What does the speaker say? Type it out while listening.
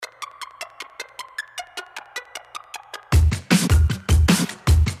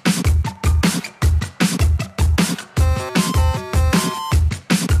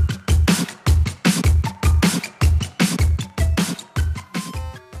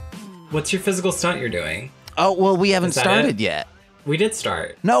What's your physical stunt you're doing? Oh, well, we haven't started yet. We did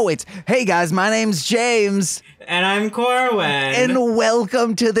start. No, it's, hey guys, my name's James. And I'm Corwin. And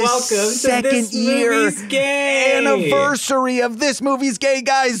welcome to the second year anniversary of This Movie's Gay,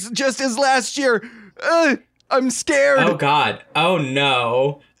 guys, just as last year. I'm scared. Oh, God. Oh,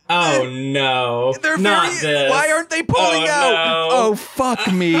 no. Oh, no. They're Not this. Why aren't they pulling out? No. Oh, fuck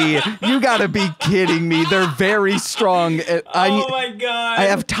me. You gotta be kidding me. They're very strong. Oh, my God. I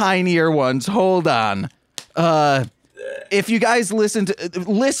have tinier ones. Hold on. If you guys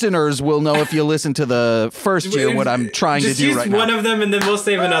listeners will know if you listen to the first year what I'm trying to do right now. Just use one of them and then we'll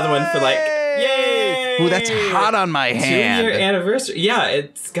save another one for like, yay! Ooh, that's hot on my hand. 2-year anniversary. Yeah,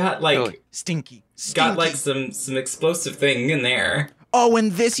 it's got like stinky. Got like some explosive thing in there. Oh,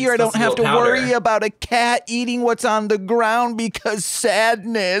 and this year I don't have to worry about a cat eating what's on the ground because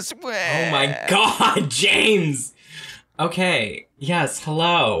sadness. Oh my God, James. Okay. Yes.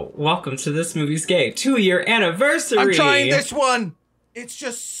 Hello. Welcome to This Movie's Gay 2-year anniversary. I'm trying this one. It's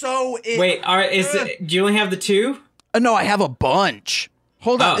just so. Wait. Do you only have the 2? No, I have a bunch.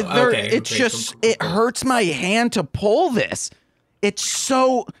 Hold on. Okay. It hurts my hand to pull this. It's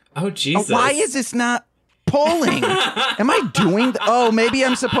so. Oh Jesus. Why is this not pulling? Am I doing? Oh, maybe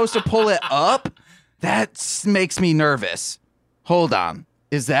I'm supposed to pull it up. That makes me nervous. Hold on.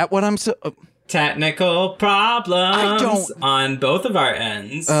 Is that what I'm Technical problems on both of our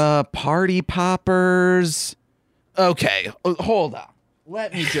ends. Party poppers. Okay, hold on.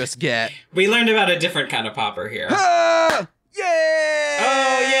 Let me just get. We learned about a different kind of popper here. Yay!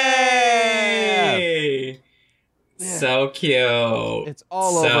 Oh, yay! Yeah. So cute. It's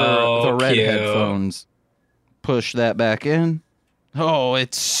all over the red headphones. Push that back in. Oh,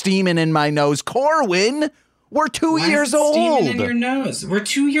 it's steaming in my nose. Corwin, we're 2 years old. Steaming in your nose. We're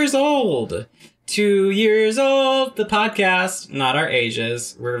 2 years old. 2 years old, the podcast, not our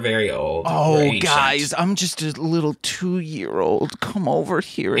ages. We're very old. Oh, guys, I'm just a little 2-year-old. Come over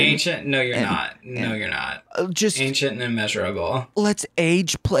here. Ancient? No, you're not. No, you're not. Just ancient and immeasurable. Let's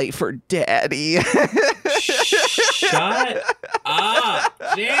age play for daddy. Shut up,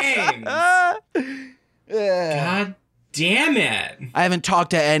 James. God damn it. I haven't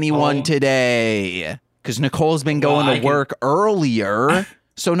talked to anyone today because Nicole's been going to work earlier.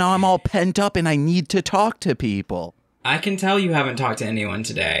 So now I'm all pent up and I need to talk to people. I can tell you haven't talked to anyone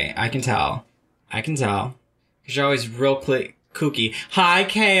today. I can tell. Because you're always real kooky. Hi,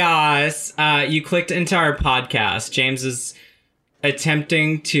 Chaos. You clicked into our podcast. James is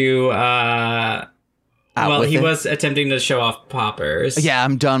attempting to... he was attempting to show off poppers. Yeah,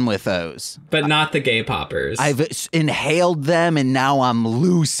 I'm done with those. But not the gay poppers. I've inhaled them and now I'm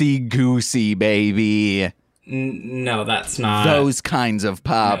loosey-goosey, baby. No, that's not. Those kinds of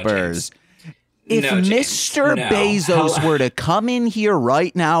poppers. If Mr. Bezos were to come in here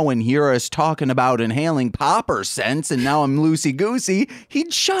right now and hear us talking about inhaling popper scents and now I'm loosey-goosey,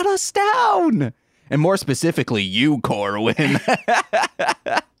 he'd shut us down. And more specifically, you, Corwin.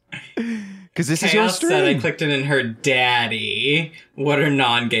 Because this is your stream. Said I clicked in and heard daddy. What are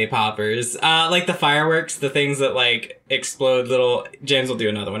non-gay poppers? Like the fireworks, the things that like explode little... James will do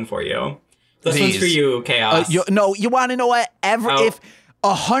another one for you. This one's for you, Chaos. You want to know what? If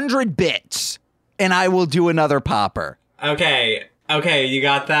 100 bits, and I will do another popper. Okay, you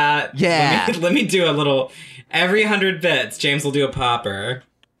got that? Yeah. Let me do a little... Every 100 bits, James will do a popper.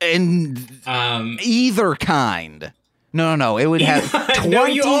 And either kind. No, it would have 20... No,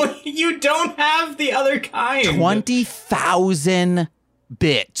 you don't have the other kind. 20,000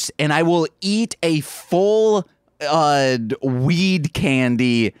 bits, and I will eat a full weed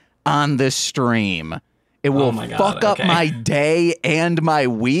candy on the stream. It will fuck up my day and my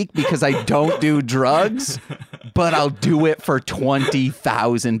week because I don't do drugs, but I'll do it for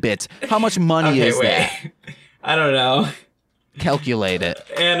 20,000 bits. How much money is that? I don't know. Calculate it.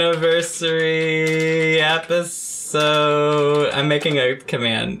 Anniversary episode. I'm making a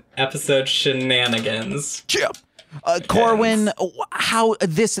command. Episode shenanigans. Chip. Corwin, how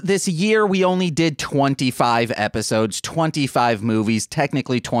this year we only did 25 episodes, 25 movies,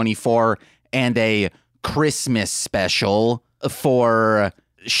 technically 24, and a Christmas special for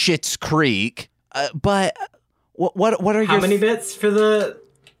Schitt's Creek. But what are how many bits for the?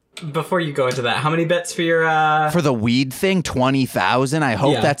 Before you go into that, how many bits for your for the weed thing? 20,000. I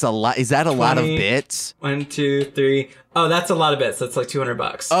hope that's a lot. Is that a lot of bits? 1, 2, 3. Oh, that's a lot of bits. That's like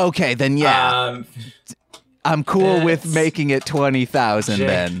 $200. Okay, then yeah. I'm cool with making it 20,000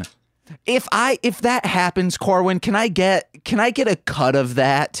 then. If that happens, Corwin, can I get a cut of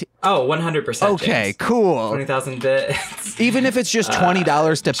that? Oh, 100%. Okay, James. Cool. 20,000 bits. Even if it's just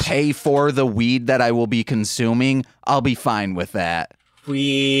 $20 to pay for the weed that I will be consuming, I'll be fine with that.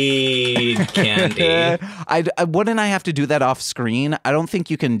 Weed candy. I wouldn't I have to do that off screen? I don't think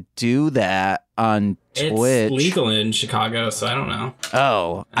you can do that on Twitch. It's legal in Chicago, so I don't know.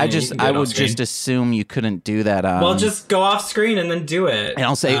 Oh, I would just assume you couldn't do that on. Well, just go off screen and then do it. And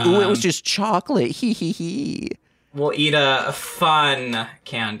I'll say, ooh, it was just chocolate. Hee hee hee. We'll eat a fun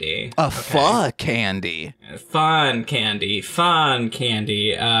candy. Fun candy. Fun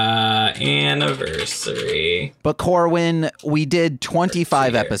candy. Anniversary. But Corwin, we did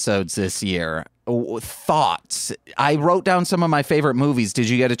 25 episodes this year. Thoughts? I wrote down some of my favorite movies. Did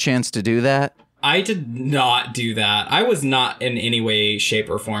you get a chance to do that? I did not do that. I was not in any way, shape,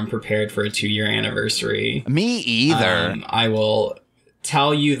 or form prepared for a 2-year anniversary. Me either. I will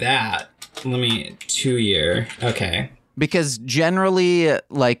tell you that. 2-year. Okay. Because generally,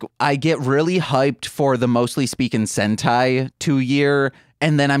 like, I get really hyped for the Mostly Speaking Sentai 2-year,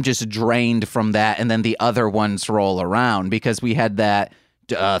 and then I'm just drained from that, and then the other ones roll around, because we had that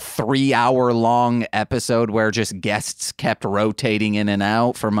 3-hour-long episode where just guests kept rotating in and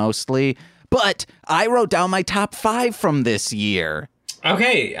out for Mostly. But I wrote down my top 5 from this year.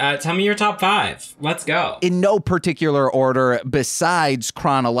 Okay, tell me your top 5. Let's go. In no particular order, besides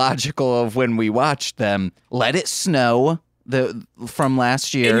chronological of when we watched them. Let It Snow, from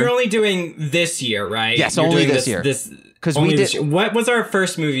last year. And you're only doing this year, right? Yes, only this year. Because we did. What was our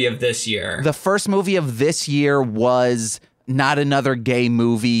first movie of this year? The first movie of this year was Not Another Gay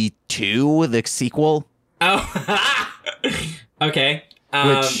Movie 2, the sequel. Oh, okay.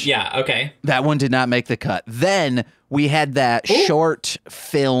 Yeah, okay. That one did not make the cut. Then we had that short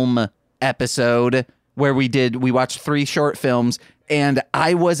film episode where we watched 3 short films, and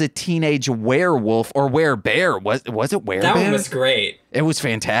I Was a Teenage Werewolf, or Werebear. Was it Werebear? That one was great. It was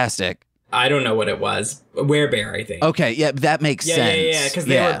fantastic. I don't know what it was. Werebear, I think. Okay, yeah, that makes sense. Yeah, because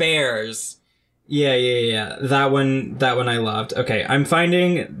they were bears. Yeah. That one I loved. Okay, I'm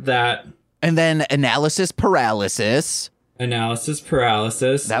finding that. And then Analysis Paralysis. That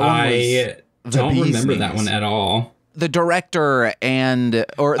one I don't remember that one at all. The director the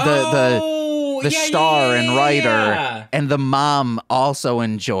star and writer and the mom also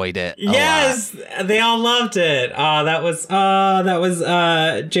enjoyed it. Yes, they all loved it. That was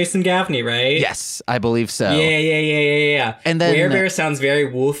Jason Gaffney, right? Yes, I believe so. Yeah. And then Werebear sounds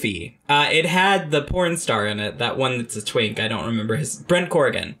very woofy. It had the porn star in it. That one that's a twink. I don't remember Brent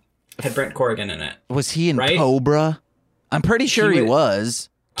Corrigan. It had Brent Corrigan in it. Was he in Cobra? I'm pretty sure he was.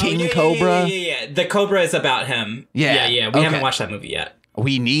 King Cobra? Yeah. The Cobra is about him. Yeah. We haven't watched that movie yet.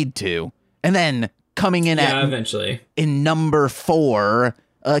 We need to. And then coming in eventually. In number 4,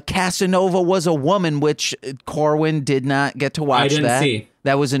 Casanova Was a Woman, which Corwin did not get to watch. I didn't see.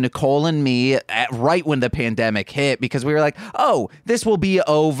 That was a Nicole and me right when the pandemic hit, because we were like, oh, this will be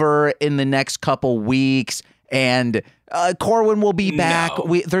over in the next couple weeks, and Corwin will be back.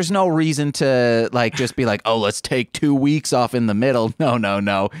 No. There's no reason to just be like, oh, let's take 2 weeks off in the middle.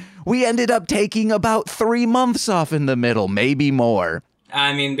 No. We ended up taking about 3 months off in the middle, maybe more.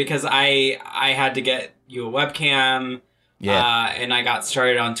 I mean, because I had to get you a webcam, and I got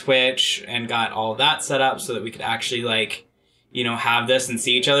started on Twitch and got all of that set up so that we could actually have this and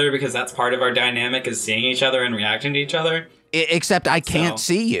see each other, because that's part of our dynamic, is seeing each other and reacting to each other. Except I can't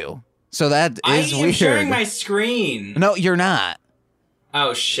see you. So that is weird. I'm sharing my screen. No, you're not.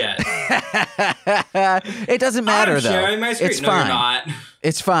 Oh, shit. It doesn't matter, though. I'm sharing my screen. It's fine. You're not.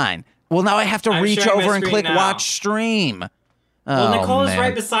 It's fine. Well, now I have to reach over and click watch stream. Well, Nicole is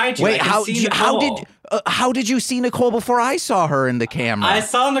right beside you. Wait, how did you see Nicole before I saw her in the camera? I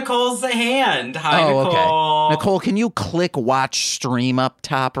saw Nicole's hand. Hi, Nicole. Okay. Nicole, can you click watch stream up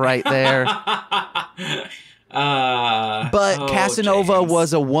top right there? But Casanova James.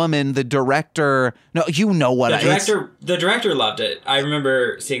 Was a Woman. The director. No, you know what? The director loved it. I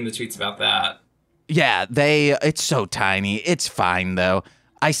remember seeing the tweets about that. Yeah, it's so tiny. It's fine though.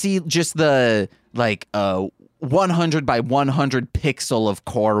 I see just the 100 by 100 pixel of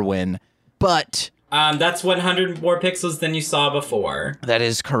Corwin, but that's 100 more pixels than you saw before. That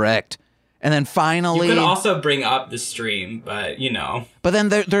is correct. And then finally, you could also bring up the stream, but But then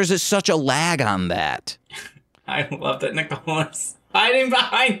there's such a lag on that. I love that Nicole is hiding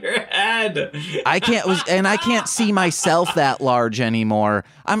behind your head. I can't see myself that large anymore.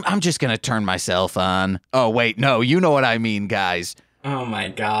 I'm just gonna turn myself on. Oh wait, no, you know what I mean, guys. Oh my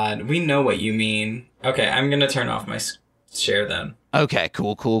god, we know what you mean. Okay, I'm gonna turn off my share then. Okay,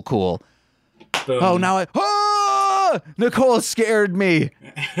 cool. Boom. Oh, now Nicole scared me.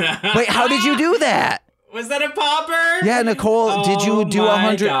 Wait, how did you do that? Was that a popper? Yeah, Nicole, did you do 100? Oh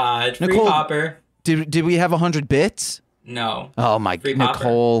my god, free Nicole, popper. Did we have 100 bits? No. Oh my, free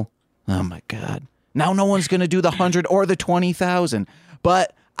Nicole. Popper. Oh my god. Now no one's gonna do the 100 or the 20,000.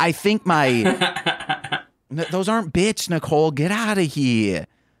 But I think those aren't bitch, Nicole. Get out of here.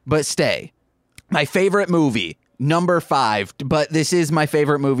 But stay. My favorite movie, number 5. But this is my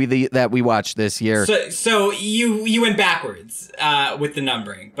favorite movie that we watched this year. So you went backwards with the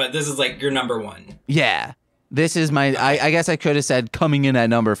numbering, but this is like your number 1. Yeah. This is my, I guess I could have said coming in at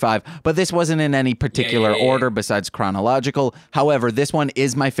number 5, but this wasn't in any particular order besides chronological. However, this one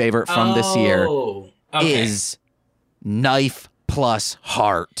is my favorite from this year. Is Knife Plus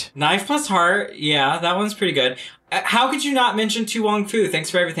Heart. Knife Plus Heart. Yeah, that one's pretty good. How could you not mention To Wong Fu? Thanks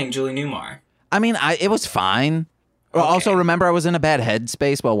for everything, Julie Newmar. I mean, it was fine. Okay. Also, remember, I was in a bad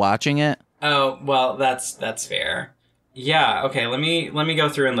headspace while watching it. Oh, well, that's fair. Yeah, okay, let me go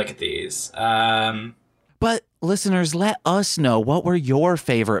through and look at these. But listeners, let us know, what were your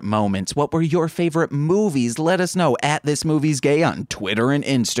favorite moments? What were your favorite movies? Let us know at This Movie's Gay on Twitter and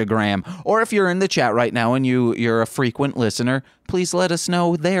Instagram. Or if you're in the chat right now and you're a frequent listener, please let us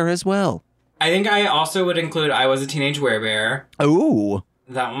know there as well. I think I also would include I Was a Teenage Werebear. Ooh.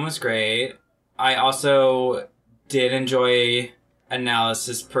 That one was great. I also did enjoy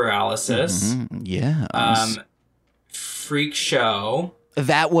Analysis Paralysis. Mm-hmm. Yeah. Freak Show.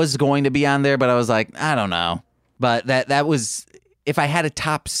 That was going to be on there, but I was like, I don't know. But that was, if I had a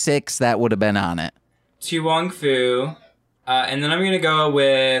top 6, that would have been on it. To Wong Fu. And then I'm going to go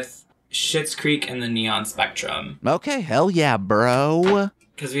with Schitt's Creek and the Neon Spectrum. Okay, hell yeah, bro.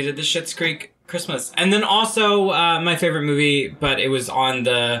 Because we did the Schitt's Creek Christmas. And then also my favorite movie, but it was on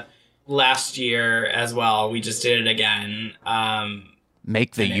the last year as well. We just did it again.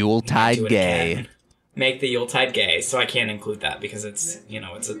 Make the Yuletide gay. Make the Yuletide gay, so I can't include that because it's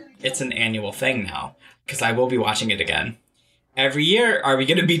an annual thing now. Because I will be watching it again every year. Are we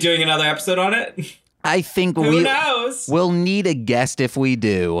going to be doing another episode on it? I think who knows? We'll need a guest if we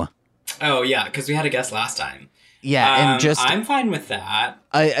do. Oh yeah, because we had a guest last time. Yeah, and I'm fine with that.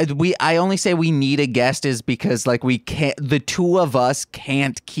 I only say we need a guest is because like we can't. The two of us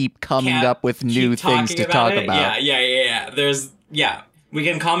can't keep coming up with new things to talk about. Yeah. We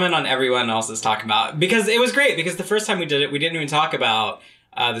can comment on everyone else's talk about, because it was great, because the first time we did it, we didn't even talk about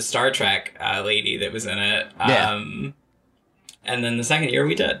the Star Trek lady that was in it. And then the second year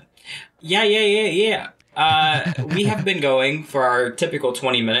we did. Yeah. We have been going for our typical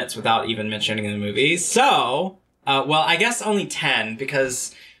 20 minutes without even mentioning the movies. So, well, I guess only 10,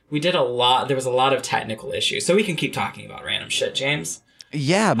 because we did a lot. There was a lot of technical issues. So we can keep talking about random shit, James.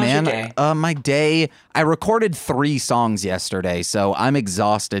 Yeah, How's man. Your day? My day, I recorded 3 songs yesterday, so I'm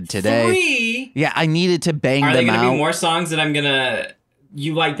exhausted today. 3? Yeah, I needed to bang them out. Are there going to be more songs that I'm going to...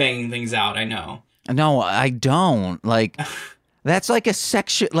 You like banging things out, I know. No, I don't. Like, that's like a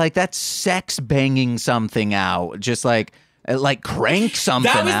sex... Like, that's sex banging something out. Just like crank something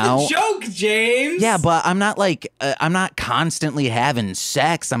out. That was the joke, James! Yeah, but I'm not like... I'm not constantly having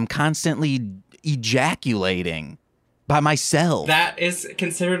sex. I'm constantly ejaculating. By myself. That is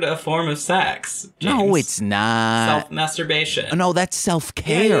considered a form of sex, James. No, it's not. Self-masturbation. No, that's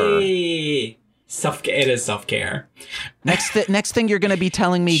self-care. Yay. It is self-care. Next thing you're going to be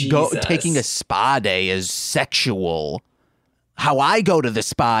telling me taking a spa day is sexual. How I go to the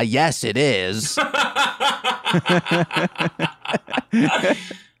spa, yes, it is.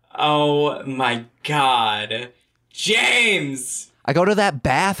 Oh, my God. James! I go to that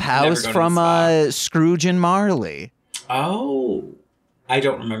bathhouse from Scrooge and Marley. Oh, I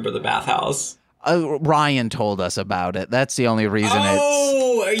don't remember the bathhouse. Ryan told us about it. That's the only reason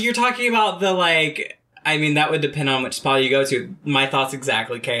you're talking about the, like, I mean, that would depend on which spa you go to. My thoughts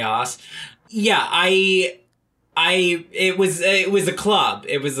exactly, chaos. Yeah, it was a club.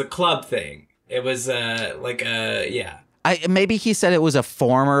 It was a club thing. It was, yeah. Maybe he said it was a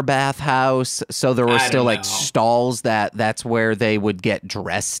former bathhouse, so there were still, like, stalls that's where they would get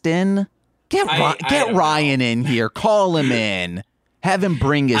dressed in. Get Ryan in here. Call him in. Have him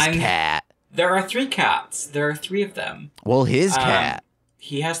bring his cat. There are 3 cats. There are 3 of them. Well, his cat.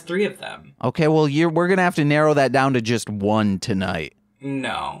 He has 3 of them. Okay, well, we're going to have to narrow that down to just 1 tonight.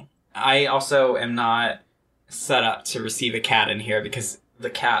 No. I also am not set up to receive a cat in here because the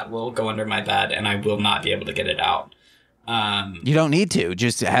cat will go under my bed and I will not be able to get it out. You don't need to.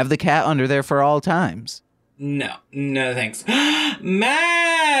 Just have the cat under there for all times. No, thanks.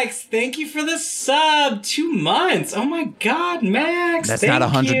 Max, thank you for the sub. 2 months. Oh my God, Max. That's not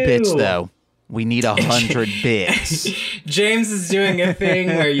 100 bits, though. We need 100 bits. James is doing a thing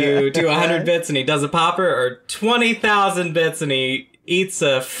where you do 100 bits and he does a popper, or 20,000 bits and he eats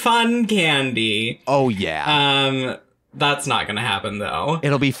a fun candy. Oh, yeah. That's not going to happen, though.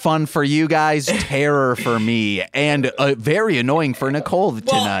 It'll be fun for you guys, terror for me, and very annoying for Nicole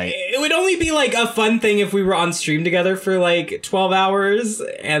tonight. it would only be like a fun thing if we were on stream together for like 12 hours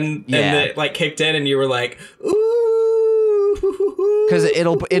and it like kicked in and you were like, ooh. Because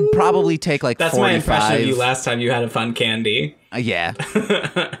it'd probably take like That's 45. my impression of you last time you had a fun candy. Yeah.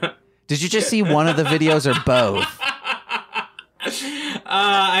 Did you just see one of the videos or both?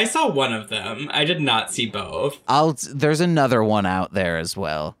 I saw one of them. I did not see both. There's another one out there as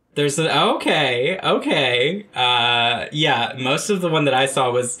well. There's okay. Yeah, most of the one that I saw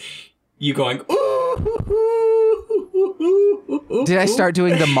was you going, ooh. Did I start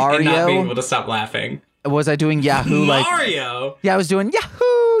doing the Mario? And not being able to stop laughing. Was I doing Yahoo? Mario? Yeah, I was doing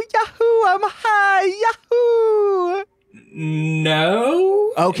Yahoo, I'm high, Yahoo.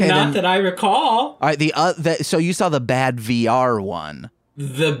 No. Okay, not that I recall. All right, so you saw the bad VR one.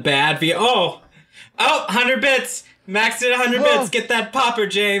 The bad VR. Oh, 100 bits. Maxed at 100 bits. Get that popper,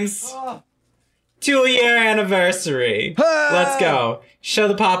 James. 2-year anniversary. Let's go. Show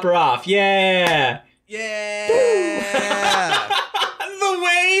the popper off. Yeah. Yeah.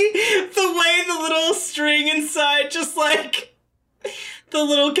 the way the little string inside just like the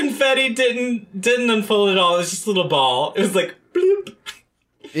little confetti didn't unfold at all. It was just a little ball. It was like bloop.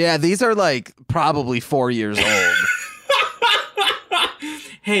 Yeah, these are like probably 4 years old.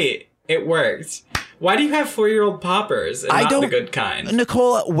 Hey, it worked. Why do you have 4-year-old poppers and not the good kind?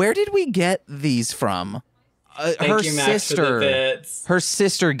 Nicole, where did we get these from? Thank you, Max, for the bits. Her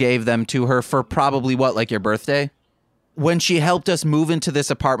sister gave them to her for probably what, like your birthday? When she helped us move into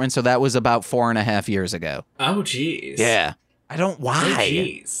this apartment, so that was about 4.5 years ago. Oh, jeez. Yeah. Why? Oh,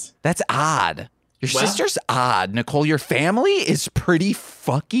 jeez. That's odd. Your sister's odd. Nicole, your family is pretty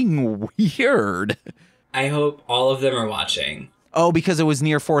fucking weird. I hope all of them are watching. Oh, because it was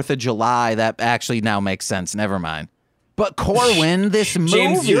near 4th of July. That actually now makes sense. Never mind. But Corwin, this movie...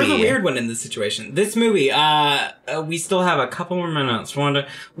 James, you're the weird one in this situation. This movie, we still have a couple more minutes.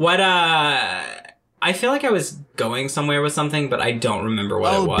 I feel like I was going somewhere with something, but I don't remember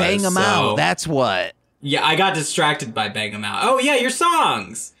what it was. Oh, Bang 'Em Out. That's what. Yeah, I got distracted by Bang 'Em Out. Oh, yeah, your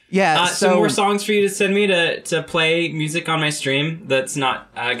songs. Yeah, some more songs for you to send me to play music on my stream that's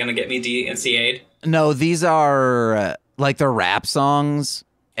not going to get me DMCA'd? No, these are... like they're rap songs.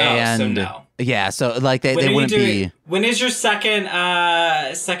 And so no. Yeah, so like they wouldn't be. When is your second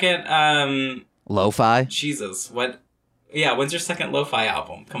lo-fi? Jesus, what? Yeah, when's your second lo-fi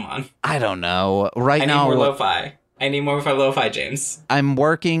album? Come on. I don't know. I need more lo-fi. I need more lo-fi, James. I'm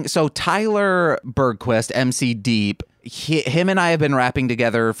working. So Tyler Bergquist, MC Deep, him and I have been rapping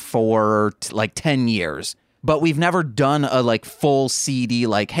together for like 10 years. But we've never done a like full CD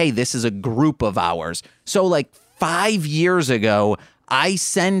like, hey, this is a group of ours. So like 5 years ago, I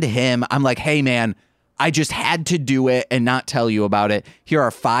send him, I'm like, hey man, I just had to do it and not tell you about it. Here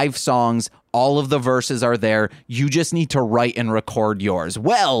are 5 songs. All of the verses are there. You just need to write and record yours.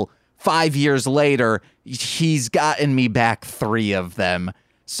 Well, 5 years later, he's gotten me back 3 of them.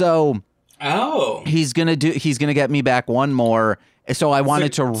 So he's gonna get me back 1 more. So I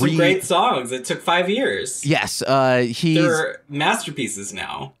wanted to read great songs. It took 5 years. Yes, they're masterpieces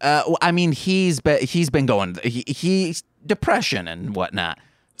now. I mean, he's been going. He's depression and whatnot.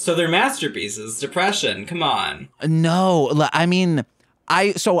 So they're masterpieces. Depression. Come on. No, I mean,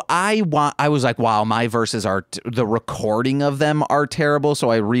 I was like, wow, my verses are the recording of them are terrible.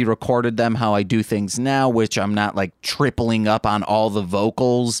 So I re-recorded them how I do things now, which I'm not like tripling up on all the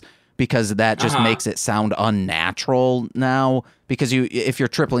vocals, because that just makes it sound unnatural now. Because if you're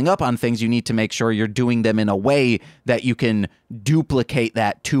tripling up on things, you need to make sure you're doing them in a way that you can duplicate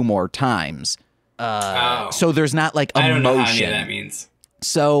that 2 more times. So there's not like emotion. I don't know how any of that means.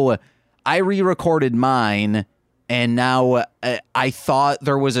 So I re-recorded mine, and now I thought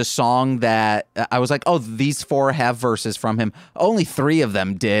there was a song that I was like, oh, these 4 have verses from him. Only 3 of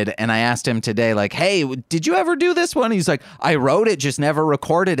them did. And I asked him today, like, hey, did you ever do this one? He's like, I wrote it, just never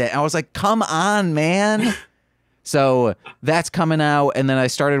recorded it. And I was like, come on, man. So that's coming out. And then I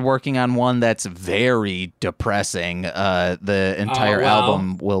started working on one that's very depressing. The entire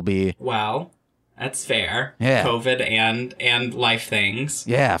album will be. Wow. That's fair. Yeah. COVID and life things.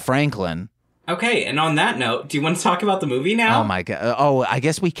 Yeah, Franklin. Okay, and on that note, do you want to talk about the movie now? Oh, my God. Oh, I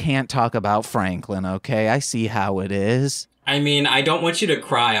guess we can't talk about Franklin, okay? I see how it is. I mean, I don't want you to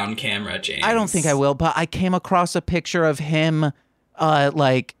cry on camera, James. I don't think I will, but I came across a picture of him,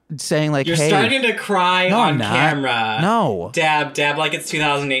 like, saying, like, You're hey... You're starting to cry on camera. No. Dab like it's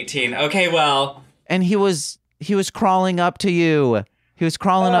 2018. Okay, well... And he was crawling up to you. He was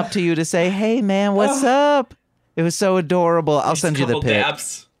crawling up to you to say, hey, man, what's up? It was so adorable. I'll send you the pic.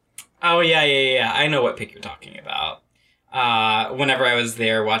 Dabs. Oh, yeah. I know what pic you're talking about. Whenever I was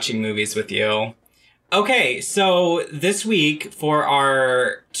there watching movies with you. Okay, so this week for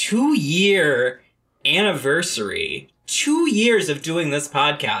our 2-year anniversary, 2 years of doing this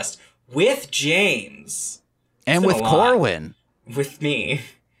podcast with James. And with Corwin. With me.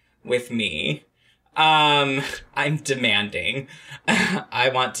 I'm demanding.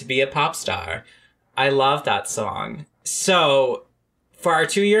 I want to be a pop star. I love that song. So, for our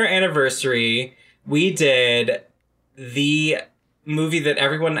 2-year anniversary, we did the movie that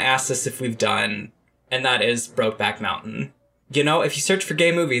everyone asks us if we've done, and that is Brokeback Mountain. You know, if you search for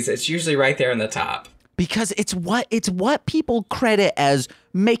gay movies, it's usually right there in the top. Because it's what people credit as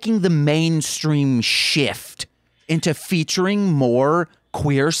making the mainstream shift into featuring more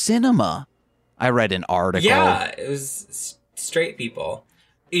queer cinema. I read an article. Yeah, it was straight people.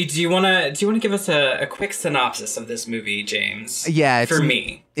 Do you want to give us a quick synopsis of this movie, James? Yeah, for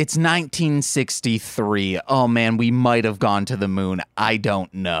me. It's 1963. Oh man, we might have gone to the moon. I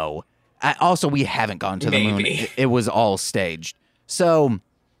don't know. Also, we haven't gone to the moon. It was all staged. So,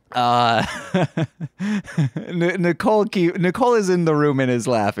 Nicole is in the room and is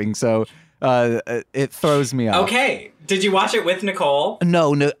laughing. So, it throws me off. Okay. Did you watch it with Nicole?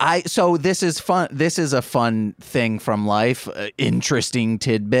 No. So this is fun. This is a fun thing from life. Interesting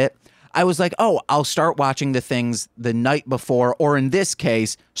tidbit. I was like, oh, I'll start watching the things the night before, or in this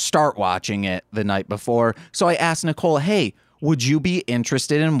case, start watching it the night before. So I asked Nicole, hey, would you be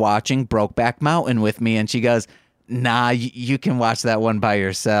interested in watching Brokeback Mountain with me? And she goes, nah, you can watch that one by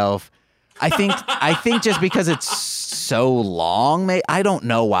yourself. I think just because it's so long, I don't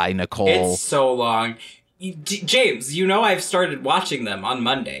know why, Nicole. It's so long. James, you know I've started watching them on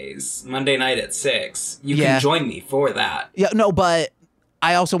Mondays, Monday night at 6. You can join me for that. Yeah, no, but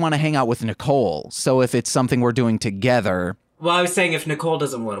I also want to hang out with Nicole. So if it's something we're doing together. Well, I was saying if Nicole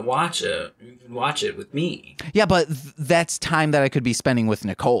doesn't want to watch it, you can watch it with me. Yeah, but that's time that I could be spending with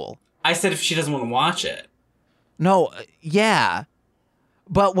Nicole. I said if she doesn't want to watch it. No, yeah.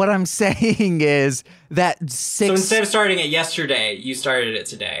 But what I'm saying is that So instead of starting it yesterday, you started it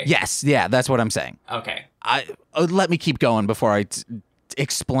today. Yes, yeah, that's what I'm saying. Okay. Let me keep going before I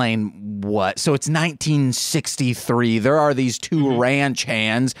explain what. So it's 1963. There are these two ranch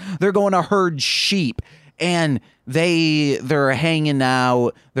hands. They're going to herd sheep. And they're hanging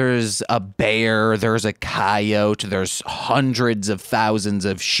out. There's a bear. There's a coyote. There's hundreds of thousands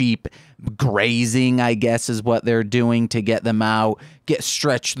of sheep grazing, I guess, is what they're doing to get them out,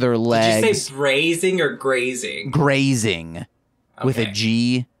 stretch their legs. Did you say grazing or grazing? Grazing. Okay. With a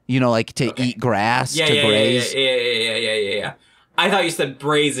G. You know, like to eat grass, graze. Yeah. I thought you said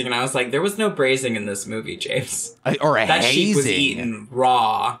brazing, and I was like, there was no brazing in this movie, James. Or a that hazing. Sheep was eaten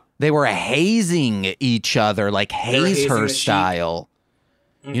raw. They were hazing each other, like haze her style.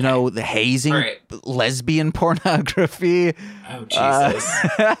 Okay. You know, the hazing, lesbian pornography. Oh, Jesus.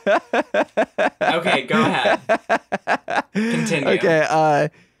 Okay, go ahead. Continue. Okay,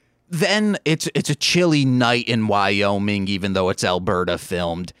 then it's a chilly night in Wyoming, even though it's Alberta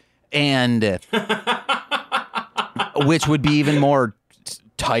filmed. And which would be even more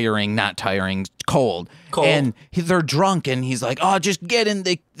cold. And they're drunk, and he's like, oh, just get in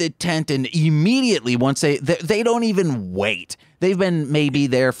the tent. And immediately, once they don't even wait. They've been maybe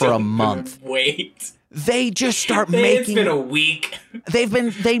there for a month. Wait. They just start making. It's been a week.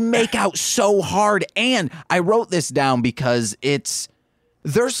 They make out so hard. And I wrote this down because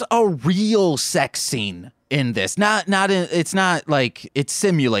there's a real sex scene in this. It's not like it's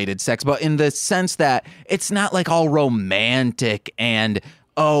simulated sex, but in the sense that it's not like all romantic and,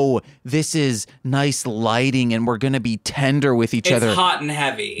 oh, this is nice lighting and we're going to be tender with each other. It's hot and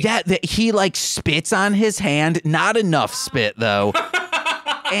heavy. Yeah, he like spits on his hand. Not enough spit, though.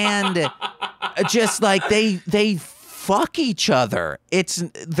 And just like they fuck each other.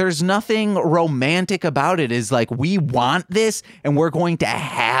 There's nothing romantic about it. It's like, we want this and we're going to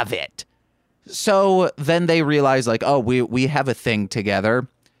have it. So then they realize, like, oh, we have a thing together.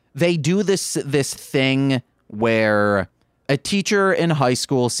 They do this thing where a teacher in high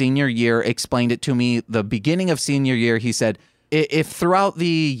school, senior year, explained it to me. The beginning of senior year, he said, if throughout the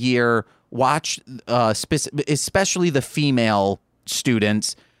year, watch especially the female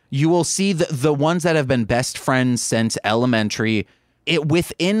students, you will see the ones that have been best friends since elementary.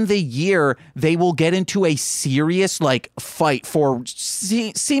 Within the year, they will get into a serious like fight for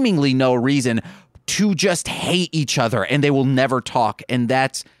seemingly no reason to just hate each other, and they will never talk. And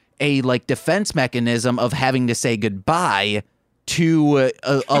that's a like defense mechanism of having to say goodbye to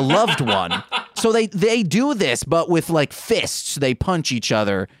a loved one. So they do this, but with like fists. They punch each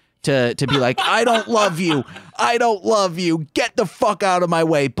other to be like, I don't love you. I don't love you. Get the fuck out of my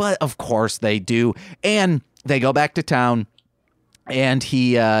way. But of course they do. And they go back to town. And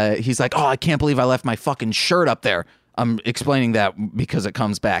he's like, oh, I can't believe I left my fucking shirt up there. I'm explaining that because it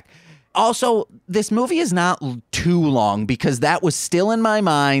comes back. Also, this movie is not too long because that was still in my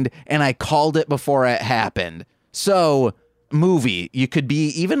mind and I called it before it happened. So, movie, you could be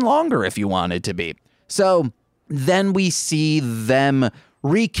even longer if you wanted to be. So, then we see them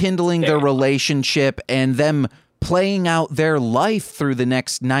rekindling their relationship and them playing out their life through the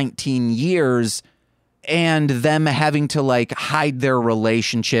next 19 years and them having to like hide their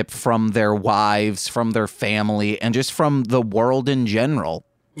relationship from their wives, from their family, and just from the world in general.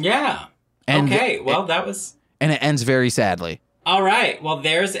 Yeah. And okay. Well, that was. And it ends very sadly. All right. Well,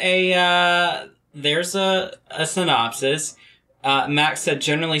 there's a synopsis. Max said,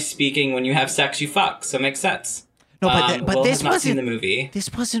 generally speaking, when you have sex, you fuck. So it makes sense. No, but this wasn't seen the movie.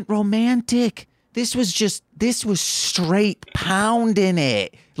 This wasn't romantic. This was straight pounding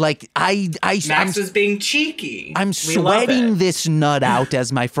it. Like Max was being cheeky. I'm sweating this nut out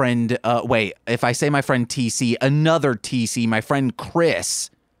as my friend. Wait, if I say my friend TC, another TC, my friend Chris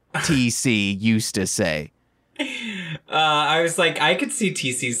TC used to say. I was like, I could see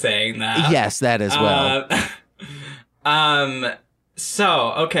TC saying that. Yes, that as well.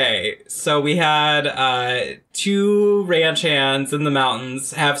 So we had 2 ranch hands in the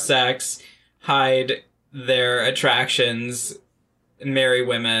mountains have sex, hide their attractions, marry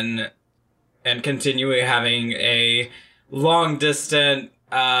women, and continue having a long-distant,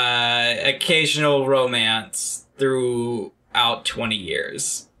 occasional romance throughout 20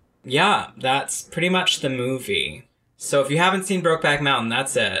 years. Yeah, that's pretty much the movie. So if you haven't seen Brokeback Mountain,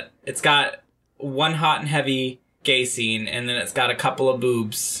 that's it. It's got one hot and heavy gay scene, and then it's got a couple of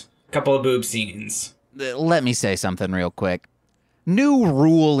boob scenes. Let me say something real quick. New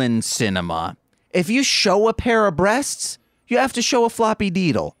rule in cinema. If you show a pair of breasts, you have to show a floppy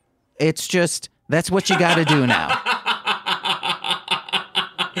deedle. It's just, that's what you gotta do now.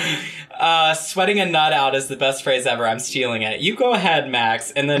 Sweating a nut out is the best phrase ever. I'm stealing it. You go ahead,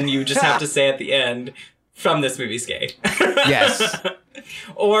 Max, and then you just have to say at the end, from this movie's gay. Yes.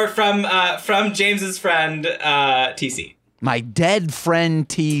 Or from James's friend, TC. My dead friend,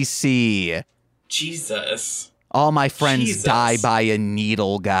 TC. Jesus. All my friends die by a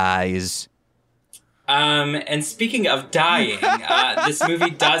needle, guys. And speaking of dying, this movie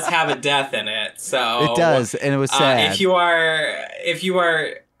does have a death in it. So it does, and it was sad. If you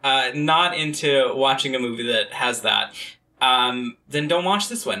are not into watching a movie that has that, then don't watch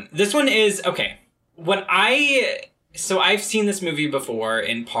this one. This one is okay. So I've seen this movie before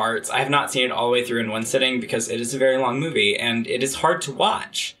in parts. I have not seen it all the way through in one sitting because it is a very long movie and it is hard to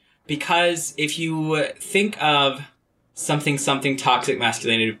watch. Because if you think of something toxic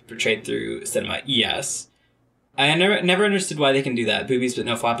masculinity portrayed through cinema, yes. I never understood why they can do that. Boobies but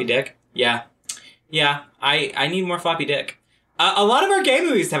no floppy dick. Yeah. I need more floppy dick. A lot of our gay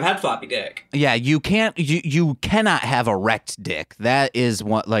movies have had floppy dick. Yeah, you cannot have a wrecked dick. That is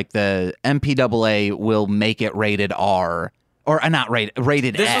what, like, the MPAA will make it rated R. Or not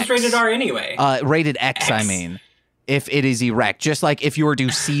rated This X. was rated R anyway. Rated X, I mean. If it is erect. Just like if you were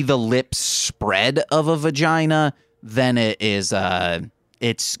to see the lips spread of a vagina, then it is,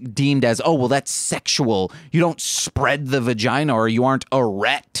 it's deemed as, oh, well, that's sexual. You don't spread the vagina or you aren't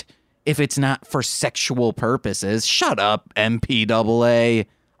erect if it's not for sexual purposes. Shut up, MPAA.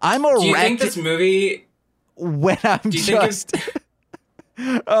 I'm erect. Do you think this movie... When I'm just...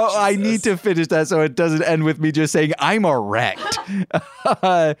 Oh, I need to finish that so it doesn't end with me just saying, I'm erect.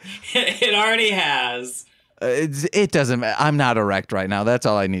 It already has. It doesn't matter. I'm not erect right now. That's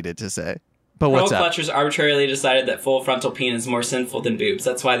all I needed to say. But what's Pearl up? Clutchers arbitrarily decided that full frontal peen is more sinful than boobs.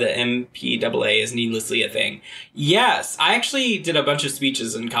 That's why the MPAA is needlessly a thing. Yes, I actually did a bunch of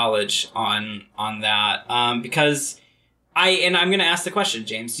speeches in college on that because I'm going to ask the question,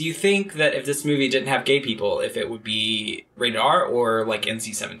 James. Do you think that if this movie didn't have gay people, if it would be rated R or like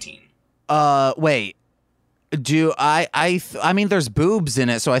NC-17? Wait. I mean, there's boobs in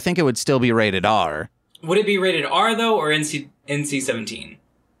it, so I think it would still be rated R. Would it be rated R though, or NC-17?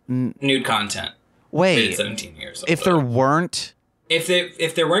 Nude content. Wait, rated 17 years old. If there weren't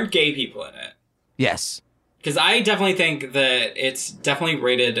gay people in it. Yes. Because I definitely think that it's definitely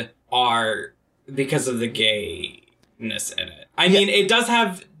rated R because of the gayness in it. I mean, it does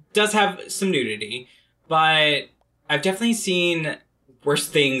have some nudity, but I've definitely seen worse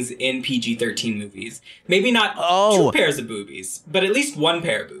things in PG-13 movies. Maybe not 2 pairs of boobies, but at least 1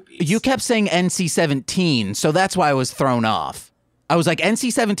 pair of boobies. You kept saying NC-17, so that's why I was thrown off. I was like,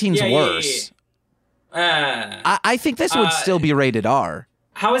 NC-17's worse. I think this would still be rated R.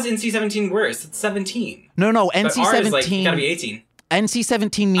 How is NC-17 worse? It's 17. No, NC-17... But R is like, gotta be 18.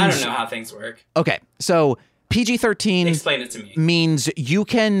 NC-17 means... I don't know how things work. Okay, so PG-13 Explain it to me. Means you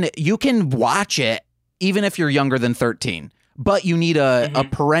can watch it even if you're younger than 13. But you need a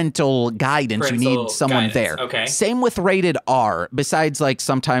parental guidance. You need someone there. Okay. Same with rated R. Besides, like,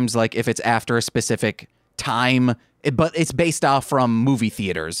 sometimes, like, if it's after a specific time, but it's based off from movie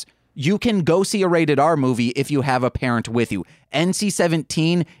theaters. You can go see a rated R movie if you have a parent with you.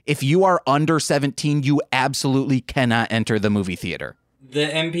 NC-17, if you are under 17, you absolutely cannot enter the movie theater. The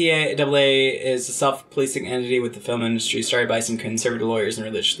MPAA is a self-policing entity with the film industry started by some conservative lawyers and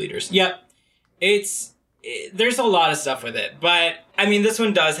religious leaders. Yep. There's a lot of stuff with it, but I mean, this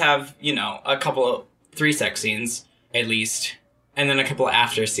one does have, you know, a couple of 3 sex scenes at least, and then a couple of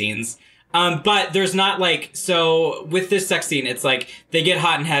after scenes. But there's not like, so with this sex scene, it's like they get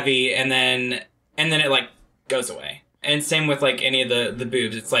hot and heavy and then it like goes away. And same with like any of the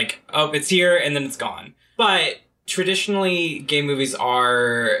boobs. It's like, oh, it's here and then it's gone. But traditionally gay movies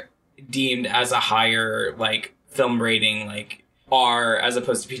are deemed as a higher like film rating, like R as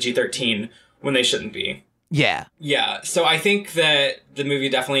opposed to PG-13 when they shouldn't be. Yeah. Yeah. So I think that the movie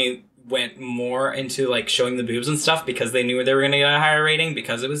definitely went more into like showing the boobs and stuff because they knew they were going to get a higher rating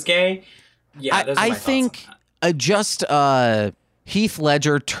because it was gay. Yeah. I think just Heath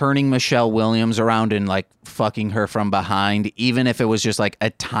Ledger turning Michelle Williams around and like fucking her from behind, even if it was just like a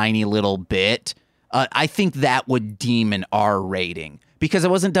tiny little bit, I think that would deem an R rating. Because it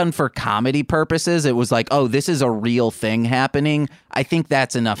wasn't done for comedy purposes. It was like, oh, this is a real thing happening. I think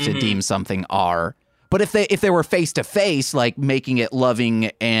that's enough to deem something R. But if they were face to face, like making it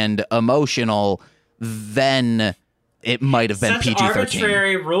loving and emotional, then it might have been PG-13.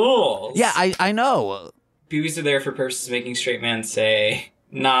 Arbitrary rules. Yeah, I know. Boobies are there for purposes of making straight men say,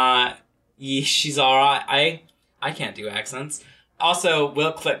 nah, she's all right. I can't do accents. Also,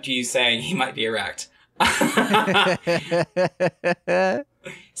 Will clipped you saying he might be erect.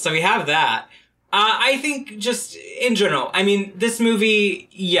 So we have that. I think just in general, I mean, this movie,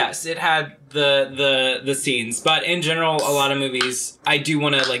 yes, it had the scenes, but in general, a lot of movies, I do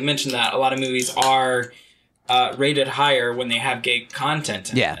want to like mention that a lot of movies are rated higher when they have gay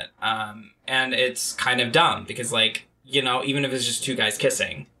content in it. And it's kind of dumb because, like, you know, even if it's just 2 guys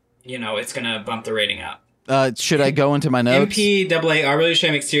kissing, you know, it's gonna bump the rating up. Should I go into my notes? MPAA are really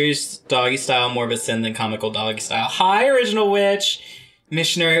trying to make serious doggy style more of a sin than comical doggy style. Hi, Original Witch.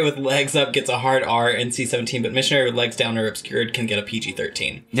 Missionary with legs up gets a hard R NC-17, but missionary with legs down or obscured can get a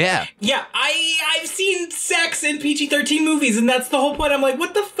PG-13. Yeah. Yeah, I've seen sex in PG-13 movies, and that's the whole point. I'm like,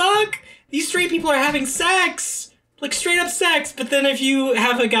 what the fuck? These straight people are having sex. Like, straight up sex. But then if you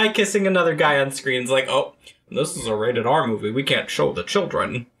have a guy kissing another guy on screen, it's like, oh, this is a rated R movie. We can't show the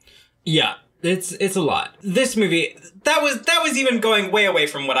children. Yeah. It's a lot. This movie, that was even going way away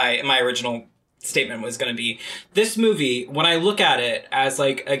from what my original statement was going to be. This movie, when I look at it as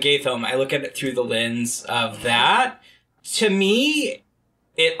like a gay film, I look at it through the lens of that. To me,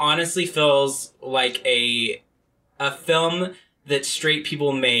 it honestly feels like a film that straight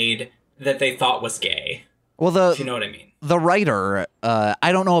people made that they thought was gay. Well, if you know what I mean. The writer,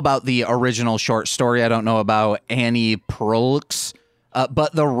 I don't know about the original short story. I don't know about Annie Proulx.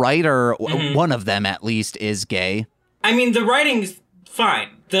 But the writer, one of them at least, is gay. I mean, the writing's fine.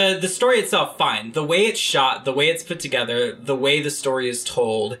 The story itself, fine. The way it's shot, the way it's put together, the way the story is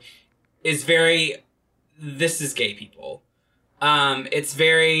told is very, this is gay people. It's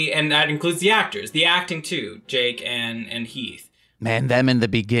very, and that includes the actors. The acting, too, Jake and Heath. Man, them in the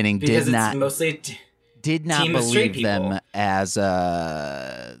beginning because did not believe them as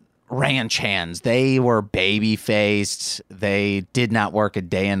ranch hands. They were baby-faced. They did not work a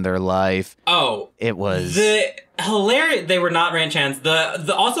day in their life. Oh. It was... hilarious. They were not ranch hands.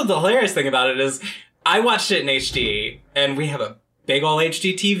 Also, the hilarious thing about it is I watched it in HD, and we have a big ol'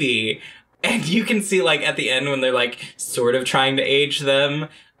 HD TV, and you can see, like, at the end when they're, like, sort of trying to age them,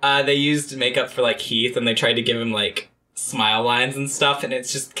 they used makeup for, like, Heath, and they tried to give him, like, smile lines and stuff, and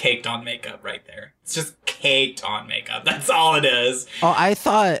it's just caked on makeup right there. It's just caked on makeup. That's all it is. Oh, I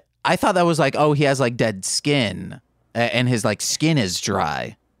thought that was like, oh, he has like dead skin and his like skin is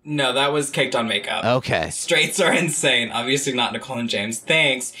dry. No, that was caked on makeup. Okay. Straights are insane. Obviously not Nicole and James.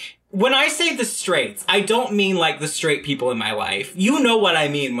 Thanks. When I say the straights, I don't mean like the straight people in my life. You know what I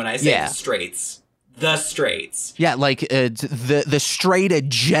mean when I say the straights. The straights. Yeah, like the straight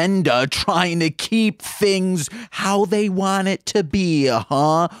agenda trying to keep things how they want it to be,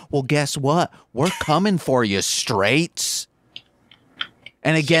 huh? Well, guess what? We're coming for you, straights.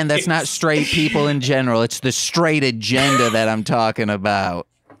 And again, that's not straight people in general. It's the straight agenda that I'm talking about.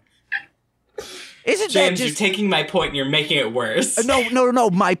 Isn't James, that just... you're taking my point and you're making it worse. No.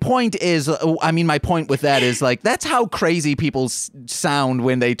 My point is, my point with that is, like, that's how crazy people sound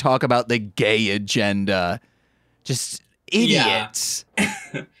when they talk about the gay agenda. Just idiots.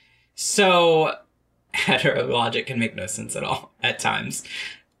 Yeah. So hetero logic can make no sense at all at times.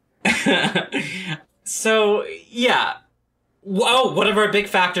 So, yeah. Whoa, one of our big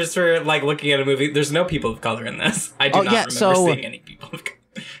factors for, like, looking at a movie, there's no people of color in this. I do not remember seeing any people of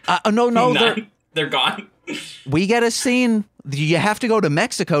color. No, they're gone. We get a scene. You have to go to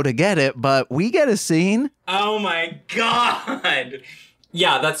Mexico to get it, but we get a scene. Oh my god.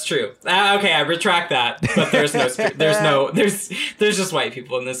 Yeah, that's true. Okay, I retract that. But there's just white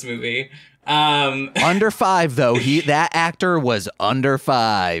people in this movie. Under 5 though. That actor was under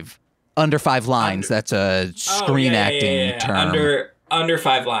 5. Under 5 lines. That's a screen acting term. Under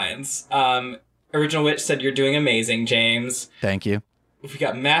 5 lines. Original Witch said, "You're doing amazing, James." Thank you. We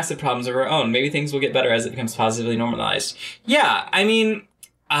got massive problems of our own. Maybe things will get better as it becomes positively normalized. Yeah, I mean,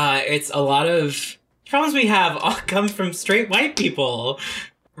 it's a lot of problems we have all come from straight white people,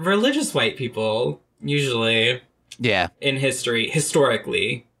 religious white people, usually. Yeah. In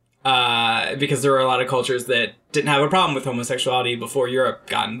historically. Because there were a lot of cultures that didn't have a problem with homosexuality before Europe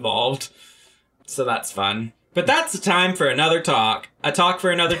got involved. So that's fun. But that's a time for another talk. A talk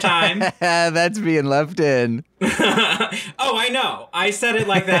for another time. That's being left in. Oh, I know. I said it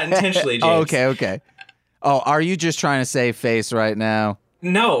like that intentionally, James. Okay. Oh, are you just trying to save face right now?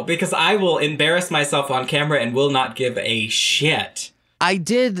 No, because I will embarrass myself on camera and will not give a shit. I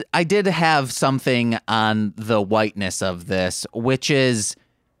did have something on the whiteness of this, which is...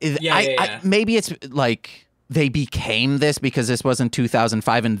 maybe it's like they became this because this was in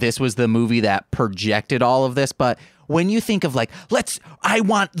 2005 and this was the movie that projected all of this. But when you think of like, I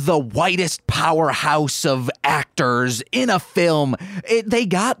want the whitest powerhouse of actors in a film, they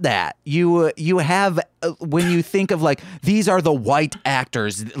got that. You have, when you think of like, these are the white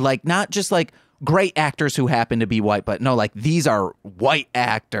actors, like not just like great actors who happen to be white, but no, like these are white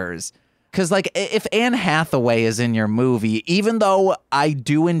actors. Because, like, if Anne Hathaway is in your movie, even though I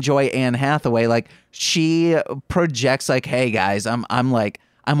do enjoy Anne Hathaway, like, she projects, like, hey, guys, I'm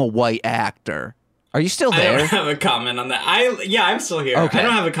a white actor. Are you still there? I don't have a comment on that. I'm still here. Okay. I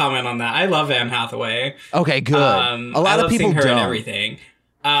don't have a comment on that. I love Anne Hathaway. Okay, good. A lot of people her don't. And everything.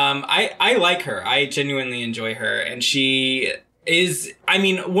 I like her. I genuinely enjoy her. And she is, I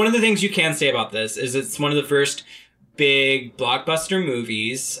mean, one of the things you can say about this is it's one of the first big blockbuster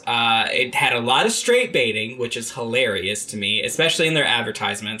movies. It had a lot of straight baiting, which is hilarious to me, especially in their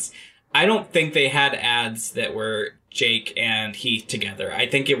advertisements. I don't think they had ads that were Jake and Heath together. I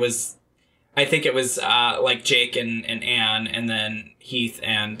think it was like Jake and Anne, and then Heath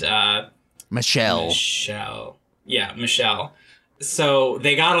and Michelle. Yeah, Michelle. So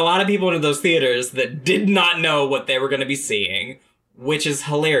they got a lot of people into those theaters that did not know what they were going to be seeing, which is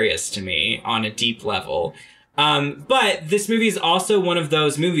hilarious to me on a deep level. But this movie is also one of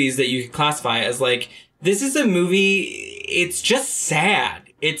those movies that you could classify as like, this is a movie, it's just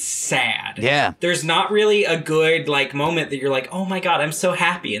sad. It's sad. Yeah. There's not really a good like moment that you're like, oh my God, I'm so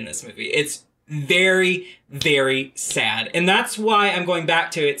happy in this movie. It's very, very sad. And that's why I'm going back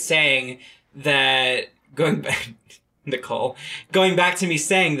to it saying that, Nicole, going back to me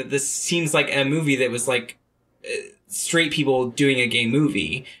saying that this seems like a movie that was like straight people doing a gay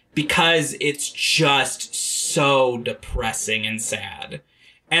movie, because it's just so depressing and sad.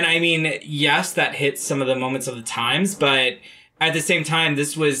 And I mean, yes, that hits some of the moments of the times, but at the same time,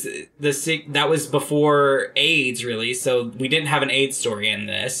 that was before AIDS, really, so we didn't have an AIDS story in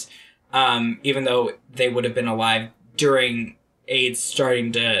this, even though they would have been alive during AIDS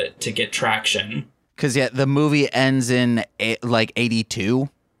starting to get traction. Because, yeah, the movie ends in, like, 82?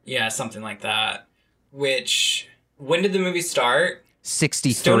 Yeah, something like that. Which, when did the movie start?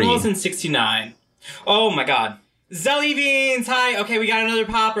 63. Stonewall's in 69. Oh, my God. Zelly Beans! Hi! Okay, we got another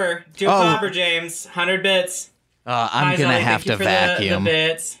popper. Do a popper, James. 100 bits. I'm going to have to vacuum. The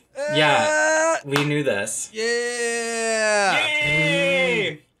bits. Yeah, we knew this. Yeah!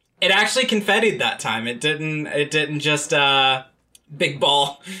 Yay! It actually confettied that time. It didn't just, big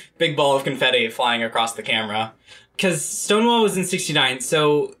ball of confetti flying across the camera. Because Stonewall was in 69,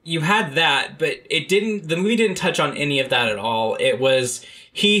 so you had that, but the movie didn't touch on any of that at all. It was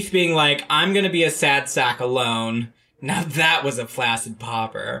Heath being like, I'm gonna be a sad sack alone. Now that was a flaccid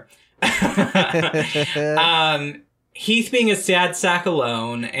popper. Heath being a sad sack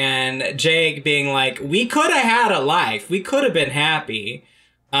alone, and Jake being like, we could have had a life. We could have been happy.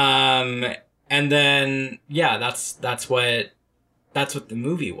 And then, yeah, that's what the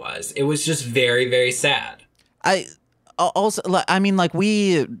movie was. It was just very, very sad.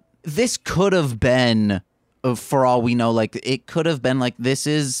 This could have been, for all we know, like, it could have been like, this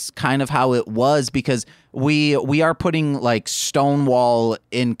is kind of how it was, because we are putting like Stonewall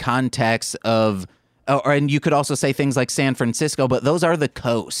in context of and you could also say things like San Francisco, but those are the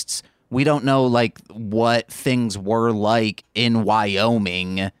coasts. We don't know like what things were like in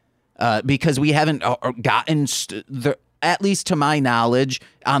Wyoming because we haven't gotten at least to my knowledge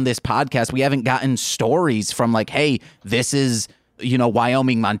on this podcast, we haven't gotten stories from like, hey, this is,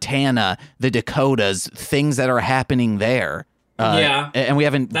 Wyoming, Montana, the Dakotas, things that are happening there. And we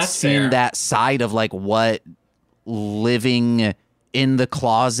haven't seen that side of like what living in the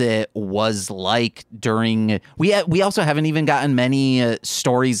closet was like during. We also haven't even gotten many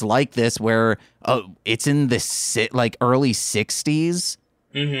stories like this where it's in the early 60s.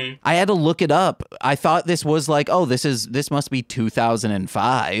 Mm-hmm. I had to look it up. I thought this was like, this must be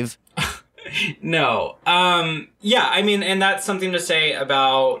 2005. No. Yeah, I mean, and that's something to say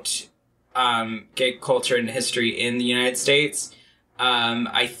about gay culture and history in the United States.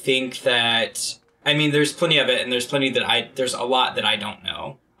 I think that, I mean, there's plenty of it, and there's a lot that I don't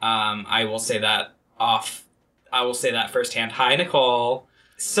know. I will say that firsthand. Hi, Nicole.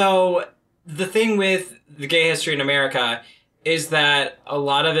 So the thing with the gay history in America is that a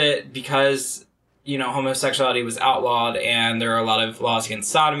lot of it, because, homosexuality was outlawed and there are a lot of laws against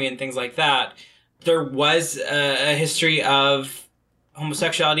sodomy and things like that, there was a history of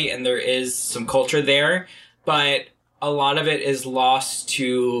homosexuality and there is some culture there, but a lot of it is lost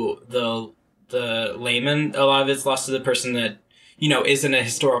to the layman. A lot of it's lost to the person that, isn't a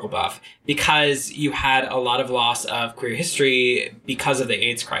historical buff, because you had a lot of loss of queer history because of the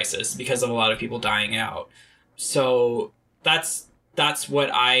AIDS crisis, because of a lot of people dying out. So that's what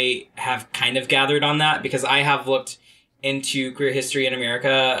I have kind of gathered on that, because I have looked into queer history in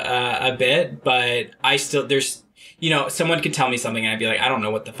America a bit, but I still, there's, someone could tell me something and I'd be like, I don't know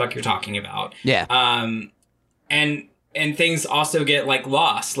what the fuck you're talking about. Yeah. And things also get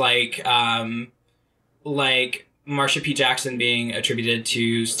lost, like Marsha P. Jackson being attributed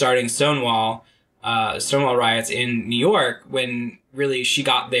to starting Stonewall riots in New York, when really she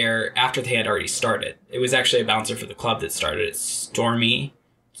got there after they had already started. It was actually a bouncer for the club that started it, Stormy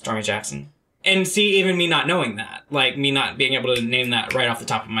Jackson. And see, even me not knowing that, me not being able to name that right off the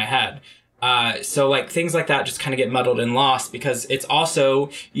top of my head. So things like that just kind of get muddled and lost, because it's also,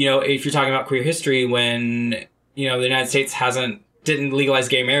 if you're talking about queer history, when, the United States didn't legalize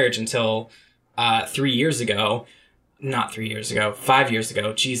gay marriage until 5 years ago.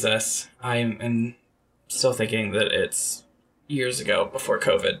 Jesus. I am still thinking that it's years ago before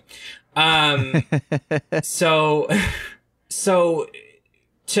COVID. So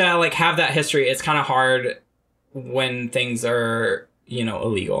to have that history, it's kind of hard when things are,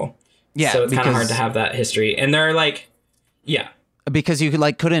 illegal. Yeah. So it's kind of hard to have that history. And they're because you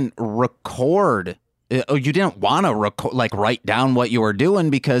couldn't record, or you didn't want to write down what you were doing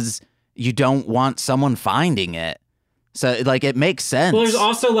because you don't want someone finding it. So it makes sense. Well, there's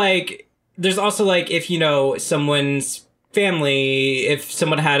also if someone's family, if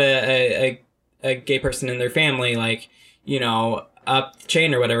someone had a gay person in their family, up the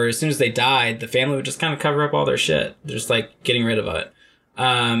chain or whatever, as soon as they died, the family would just kind of cover up all their shit. They're just getting rid of it.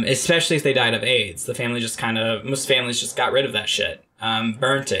 Especially if they died of AIDS, most families just got rid of that shit.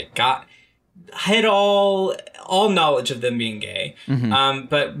 Burnt it, hid all knowledge of them being gay. Mm-hmm.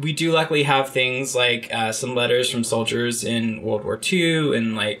 But we do luckily have things like some letters from soldiers in World War II,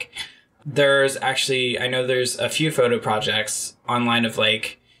 and there's actually, I know there's a few photo projects online of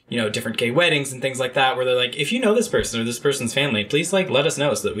different gay weddings and things like that, where they're if you know this person or this person's family, please let us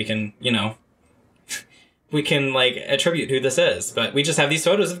know so that we can we can attribute who this is. But we just have these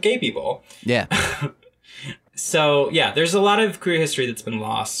photos of gay people. Yeah. So yeah, there's a lot of queer history that's been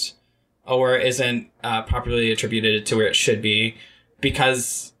lost, or isn't properly attributed to where it should be,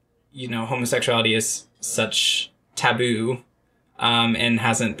 because, homosexuality is such taboo, and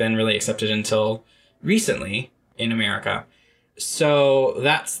hasn't been really accepted until recently in America. So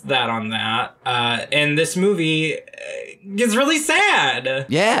that's that on that. And this movie is really sad.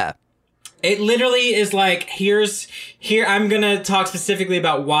 Yeah. It literally is here, I'm going to talk specifically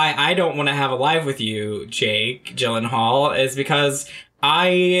about why I don't want to have a life with you, Jake Gyllenhaal, is because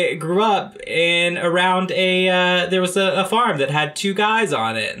I grew up around there was a farm that had 2 guys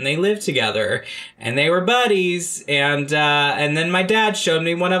on it, and they lived together, and they were buddies, and then my dad showed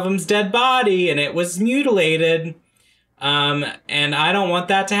me one of them's dead body, and it was mutilated, and I don't want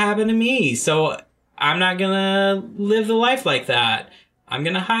that to happen to me, so I'm not gonna live the life like that. I'm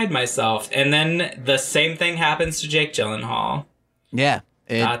gonna hide myself. And then the same thing happens to Jake Gyllenhaal. Yeah.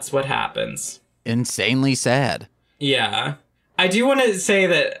 That's what happens. Insanely sad. Yeah. I do want to say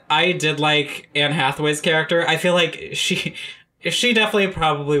that I did like Anne Hathaway's character. I feel like she definitely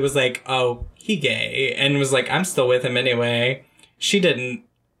probably was oh, he gay, and was I'm still with him anyway.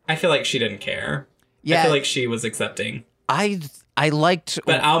 I feel like she didn't care. Yeah. I feel like she was accepting. I liked...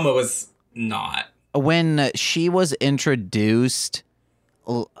 But Alma was not. When she was introduced,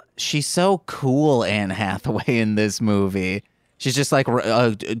 she's so cool, Anne Hathaway, in this movie. She's just like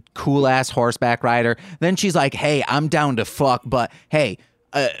a cool-ass horseback rider. Then she's like, hey, I'm down to fuck, but hey,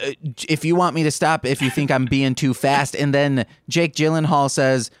 if you want me to stop, if you think I'm being too fast. And then Jake Gyllenhaal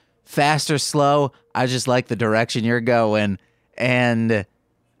says, fast or slow, I just like the direction you're going. And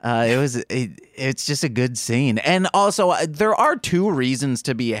it's just a good scene. And also, there are 2 reasons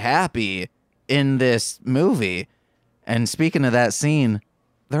to be happy in this movie. And speaking of that scene,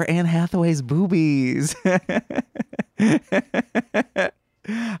 they're Anne Hathaway's boobies. I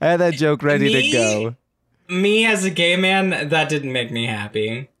had that joke ready to go. Me as a gay man, that didn't make me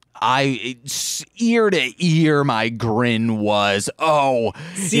happy. Ear to ear, my grin was, oh.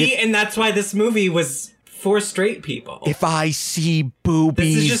 See, and that's why this movie was for straight people. If I see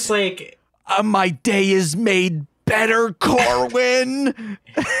boobies, this is just like... my day is made better, Corwin.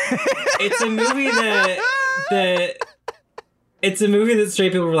 It's a movie that it's a movie that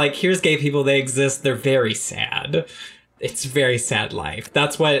straight people were like, here's gay people, they exist, they're very sad. It's a very sad life.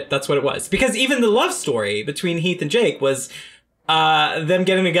 That's what it was. Because even the love story between Heath and Jake was them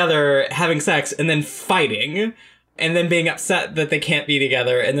getting together, having sex, and then fighting, and then being upset that they can't be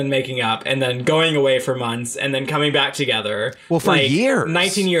together, and then making up, and then going away for months, and then coming back together. Well, for years.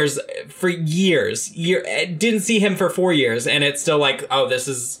 19 years. For years. Didn't see him for 4 years, and it's still like, oh,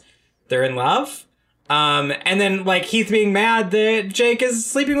 they're in love? And then, like, Heath being mad that Jake is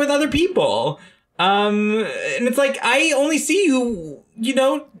sleeping with other people. And it's like, I only see you,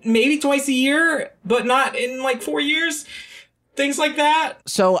 maybe twice a year, but not in, like, 4 years. Things like that.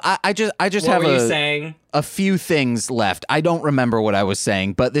 So I just what have were you saying? A few things left. I don't remember what I was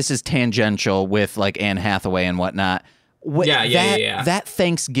saying, but this is tangential with, like, Anne Hathaway and whatnot. Yeah. That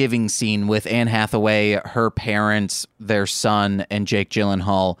Thanksgiving scene with Anne Hathaway, her parents, their son, and Jake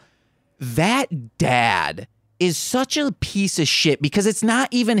Gyllenhaal, that dad is such a piece of shit because it's not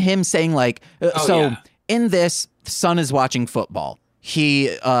even him saying, like, in this, son is watching football.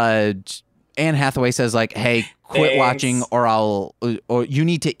 Anne Hathaway says, like, hey, quit watching or you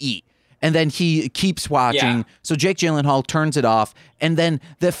need to eat. And then he keeps watching. Yeah. So Jake Gyllenhaal turns it off. And then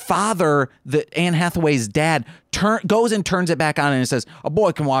the father, Anne Hathaway's dad, goes and turns it back on and says, a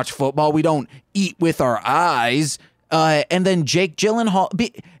boy can watch football. We don't eat with our eyes. And then Jake Gyllenhaal,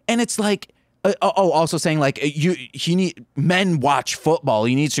 and it's like, also saying, like, men watch football.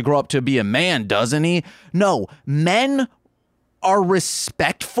 He needs to grow up to be a man, doesn't he? No, men are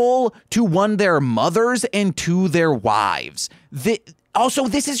respectful to their mothers and to their wives. Also,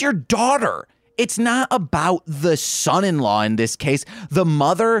 this is your daughter. It's not about the son-in-law in this case. The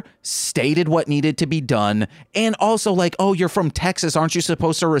mother stated what needed to be done. And also, like, oh, you're from Texas. Aren't you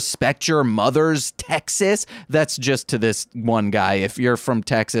supposed to respect your mother's Texas? That's just to this one guy. If you're from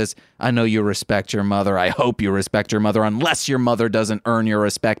Texas, I know you respect your mother. I hope you respect your mother, unless your mother doesn't earn your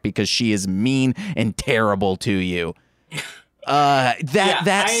respect because she is mean and terrible to you.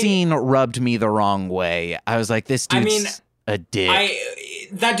 That scene rubbed me the wrong way. I was like, this dude's a dick.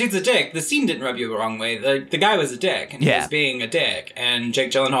 That dude's a dick. The scene didn't rub you the wrong way. The guy was a dick, and he was being a dick, and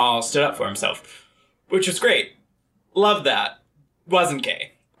Jake Gyllenhaal stood up for himself, which was great. Loved that. Wasn't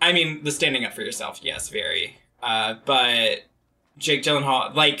gay. I mean, the standing up for yourself, yes, very. But Jake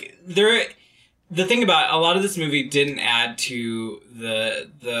Gyllenhaal, like, the thing about a lot of this movie didn't add to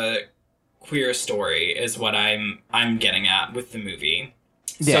the queer story is what I'm getting at with the movie.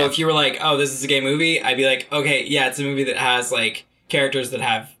 Yeah. So if you were like, oh, this is a gay movie, I'd be like, okay, yeah, it's a movie that has, like, characters that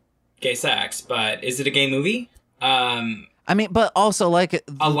have gay sex, but is it a gay movie? I mean, but also, like,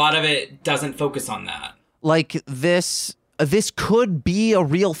 a lot of it doesn't focus on that. Like, this could be a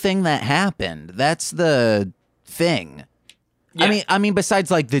real thing that happened. That's the thing. Yeah. I mean,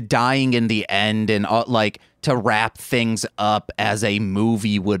 besides, like, the dying in the end and, like, to wrap things up as a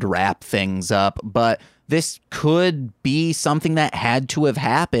movie would wrap things up, but this could be something that had to have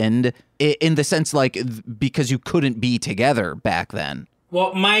happened in the sense, like, because you couldn't be together back then.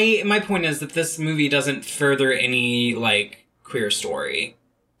 Well, my point is that this movie doesn't further any, like, queer story.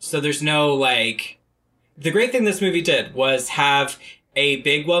 So there's no, like... The great thing this movie did was have a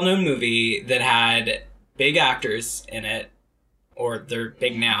big, well-known movie that had big actors in it, or they're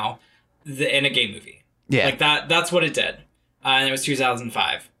big now, in a gay movie. Yeah. Like, that's what it did. And it was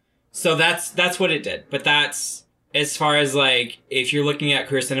 2005. So that's what it did. But that's, as far as, like, if you're looking at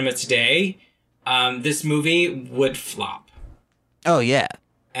queer cinema today, this movie would flop. Oh, yeah.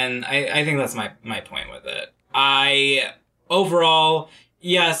 And I think that's my point with it. Overall,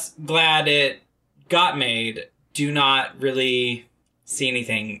 yes, glad it got made. Do not really see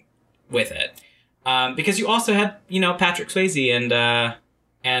anything with it. Because you also had, Patrick Swayze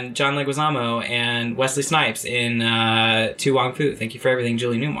and John Leguizamo and Wesley Snipes in To Wong Fu. Thank you for everything,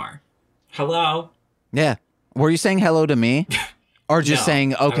 Julie Newmar. Hello. Yeah. Were you saying hello to me? Or just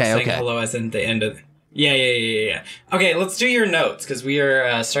saying, okay, I was saying hello as in the end of... Yeah. Okay, let's do your notes, because we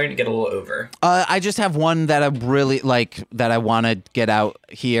are starting to get a little over. I just have one that I really like, that I want to get out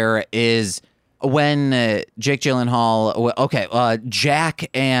here, is when Jake Gyllenhaal... Jack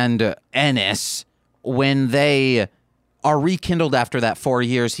and Ennis, when they are rekindled after that 4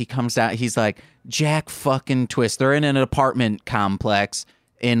 years, he comes out, he's like, Jack fucking twist. They're in an apartment complex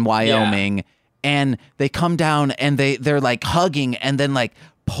in Wyoming, and they come down and they're like hugging, and then like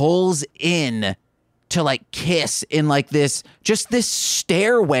pulls in to like kiss in like this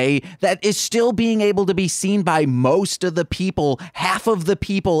stairway that is still being able to be seen by most of the people, half of the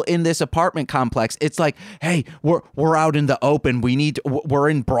people in this apartment complex. It's like, hey, we're out in the open. We're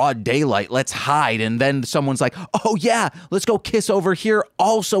in broad daylight. Let's hide. And then someone's like, oh yeah, let's go kiss over here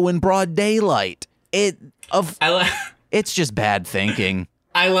also in broad daylight. It's just bad thinking.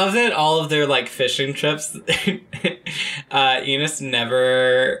 I love that all of their like fishing trips, Enos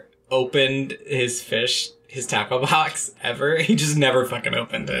never opened his tackle box ever. He just never fucking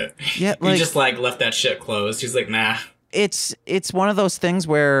opened it. Yeah, he just like left that shit closed. He's like, nah. It's one of those things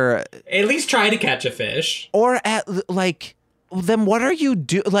where at least try to catch a fish. Or at like, then what are you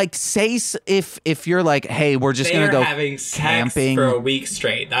do? Like, say if you're like, hey, we're just gonna go having camping for a week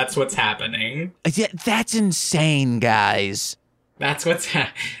straight. That's what's happening. Yeah, that's insane, guys. That's what's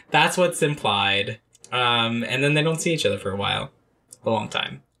implied. And then they don't see each other for a long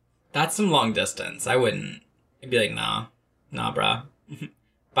time. That's some long distance. I wouldn't. I'd be like, nah, bruh.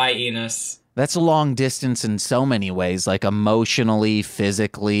 Bye, Enos. That's a long distance in so many ways, like emotionally,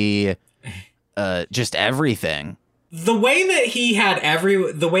 physically, just everything. The way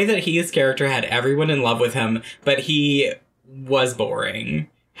that his character had everyone in love with him, but he was boring,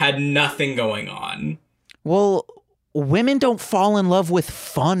 had nothing going on. Well, women don't fall in love with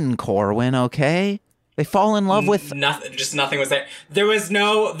fun, Corwin, okay? They fall in love with nothing. Just nothing was there. There was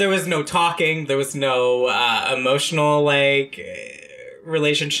no talking. There was no emotional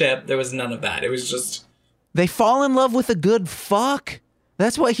relationship. There was none of that. It was just they fall in love with a good fuck.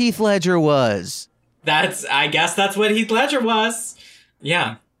 That's what Heath Ledger was. I guess that's what Heath Ledger was.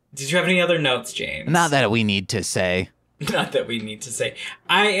 Yeah. Did you have any other notes, James? Not that we need to say. Not that we need to say.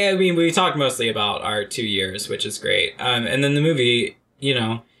 I mean, we talked mostly about our 2 years, which is great. And then the movie,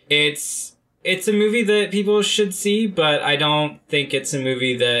 it's a movie that people should see, but I don't think it's a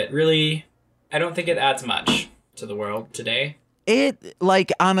movie that really... I don't think it adds much to the world today. It,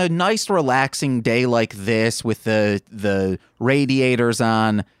 like, on a nice, relaxing day like this with the radiators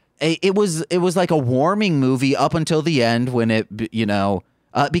on, it was like a warming movie up until the end when it,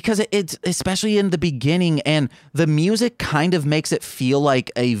 because it's especially in the beginning, and the music kind of makes it feel like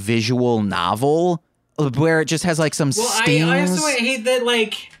a visual novel where it just has, like, some stings. I also hate that,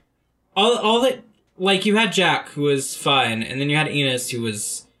 like... All that, like, you had Jack, who was fun, and then you had Enos, who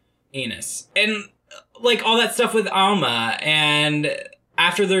was Enos. And, like, all that stuff with Alma, and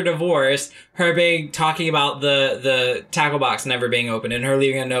after their divorce, her talking about the tackle box never being open, and her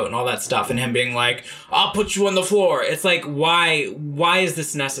leaving a note and all that stuff, and him being like, I'll put you on the floor. It's like, why is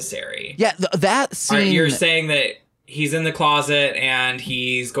this necessary? Yeah, that scene... You're saying that he's in the closet, and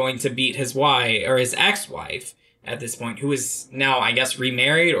he's going to beat his wife, or his ex-wife, at this point, who is now, I guess,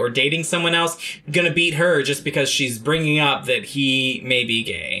 remarried or dating someone else, gonna beat her just because she's bringing up that he may be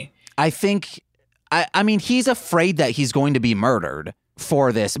gay. I think, I mean, he's afraid that he's going to be murdered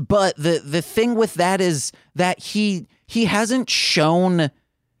for this, but the thing with that is that he hasn't shown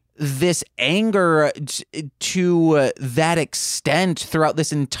this anger to that extent throughout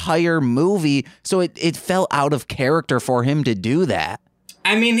this entire movie, so it felt out of character for him to do that.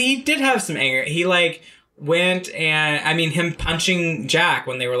 I mean, he did have some anger. He, like... went and, I mean, him punching Jack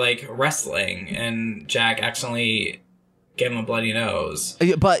when they were, like, wrestling, and Jack accidentally gave him a bloody nose.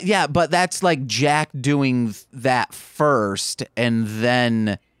 But that's, like, Jack doing that first, and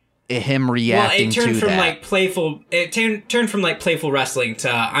then him reacting to that. It turned from, like, playful wrestling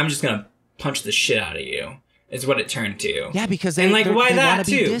to, I'm just gonna punch the shit out of you, is what it turned to. Yeah, because why that,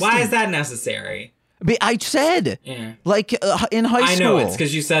 too? Distant. Why is that necessary? I said, like, in high school. I know, it's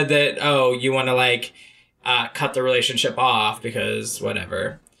because you said that, you want to, like... cut the relationship off because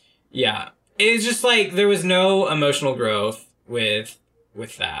whatever. Yeah. It's just like there was no emotional growth with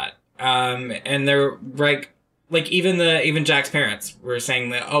that. And they're like even Jack's parents were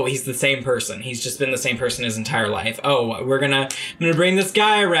saying that, he's the same person. He's just been the same person his entire life. I'm gonna bring this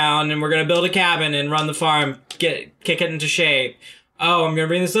guy around and we're gonna build a cabin and run the farm, kick it into shape. oh, I'm gonna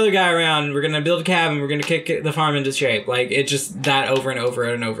bring this other guy around. We're gonna build a cabin. We're gonna kick the farm into shape. Like, it just that over and over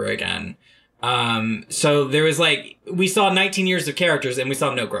and over again. So there was like, we saw 19 years of characters and we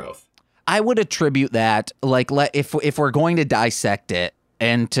saw no growth. I would attribute that, like, if we're going to dissect it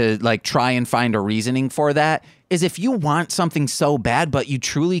and to like try and find a reasoning for that, is if you want something so bad but you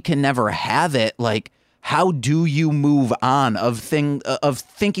truly can never have it, like, how do you move on of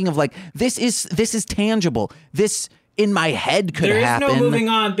thinking of like, this is tangible, this in my head could happen. There is no moving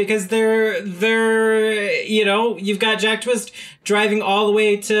on, because they're you know, you've got Jack Twist driving all the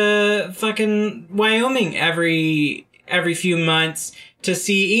way to fucking Wyoming every few months to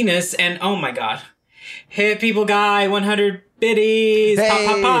see Enos, and oh my god, hit people guy 100 biddies, hey. Pop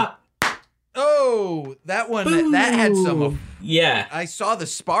pop pop. Oh, that one. Boom. That had some. Yeah, I saw the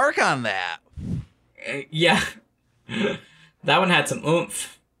spark on that. Yeah, that one had some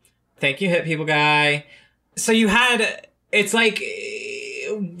oomph. Thank you, hit people guy. So you had, it's like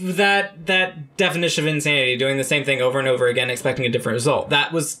that definition of insanity, doing the same thing over and over again, expecting a different result.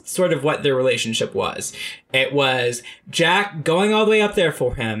 That was sort of what their relationship was. It was Jack going all the way up there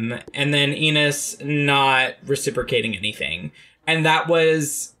for him, and then Enos not reciprocating anything. And that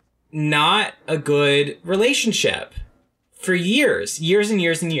was not a good relationship for years and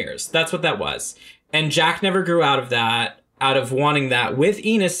years and years. That's what that was. And Jack never grew out of that, out of wanting that with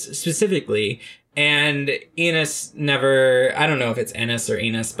Enos specifically. And Enos never, I don't know if it's Ennis or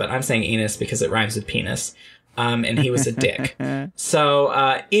Enos, but I'm saying Enos because it rhymes with penis. And he was a dick.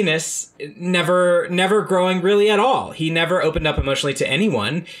 So, Enos never growing really at all. He never opened up emotionally to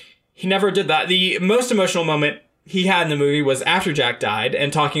anyone. He never did that. The most emotional moment he had in the movie was after Jack died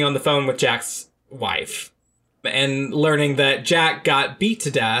and talking on the phone with Jack's wife and learning that Jack got beat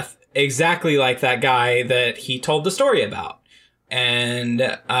to death exactly like that guy that he told the story about. And,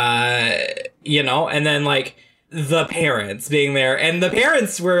 you know, and then like the parents being there, and the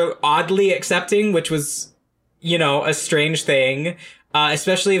parents were oddly accepting, which was, you know, a strange thing.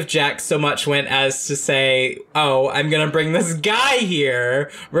 Especially if Jack so much went as to say, oh, I'm gonna bring this guy here.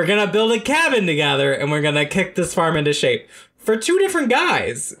 We're gonna build a cabin together and we're gonna kick this farm into shape for two different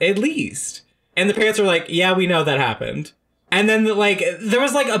guys, at least. And the parents were like, yeah, we know that happened. And then, like, there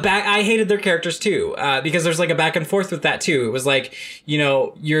was, like, I hated their characters, too, because there's, like, a back and forth with that, too. It was, like, you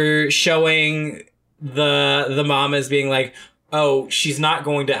know, you're showing the mom as being, like, oh, she's not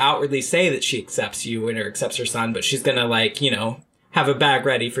going to outwardly say that she accepts you or accepts her son, but she's gonna, like, you know, have a bag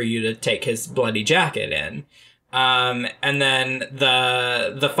ready for you to take his bloody jacket in. And then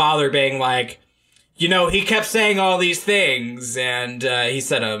the father being, like, you know, he kept saying all these things, and he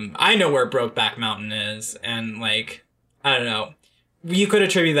said, I know where Brokeback Mountain is, and, like... I don't know. You could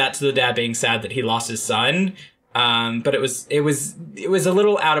attribute that to the dad being sad that he lost his son, but it was a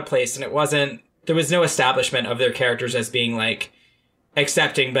little out of place, and there was no establishment of their characters as being like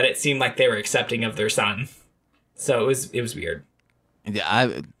accepting, but it seemed like they were accepting of their son. So it was weird.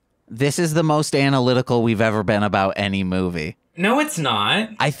 Yeah, this is the most analytical we've ever been about any movie. No, it's not.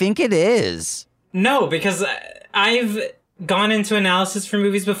 I think it is. No, because I've gone into analysis for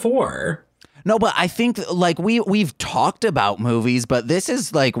movies before. No, but I think like we've talked about movies, but this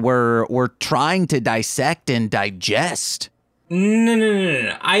is like we're trying to dissect and digest.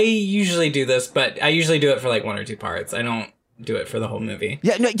 No. I usually do this, but I usually do it for like one or two parts. I don't do it for the whole movie.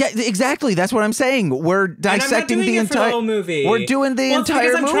 Yeah, exactly. That's what I'm saying. We're dissecting the entire whole movie. We're doing the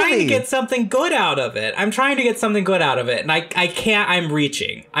entire movie. I'm trying to get something good out of it. And I can't. I'm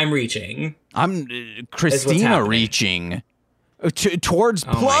reaching. I'm Christina reaching. Towards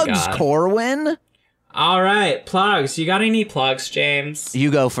plugs, Corwin. All right, plugs. You got any plugs, James?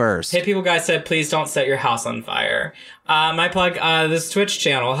 You go first. Hey, people guys said, please don't set your house on fire. My plug, this Twitch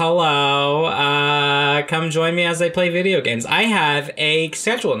channel. Hello. Come join me as I play video games. I have a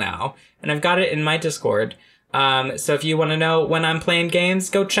schedule now, and I've got it in my Discord. So if you want to know when I'm playing games,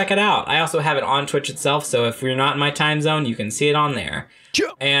 go check it out. I also have it on Twitch itself, so if you're not in my time zone, you can see it on there.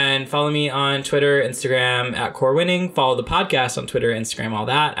 And follow me on Twitter, Instagram at CoreWinning. Follow the podcast on Twitter, Instagram, all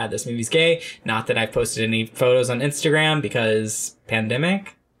that at This Movie's Gay. Not that I've posted any photos on Instagram because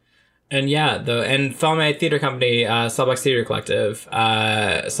pandemic. And yeah, and follow my theater company, Slubbox Theater Collective.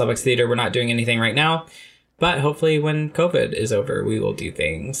 Slubbox Theater, we're not doing anything right now, but hopefully when COVID is over, we will do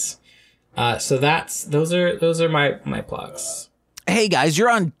things. So those are my plugs. Hey guys, you're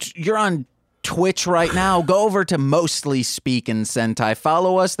on Twitch right now. Go over to Mostly Speakin' Sentai.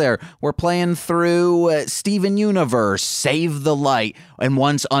 Follow us there. We're playing through Steven Universe, Save the Light. And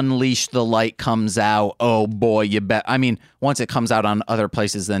once Unleash the Light comes out, oh boy, you bet. I mean, once it comes out on other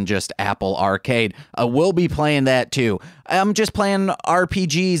places than just Apple Arcade, we'll be playing that too. I'm just playing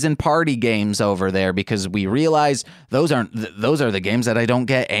RPGs and party games over there because we realize those are the games that I don't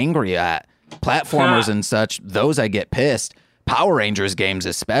get angry at. Platformers and such, those I get pissed. Power Rangers games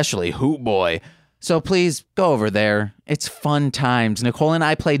especially, hoot boy. So please go over there. It's fun times. Nicole and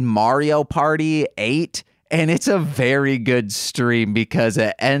I played Mario Party 8, and it's a very good stream because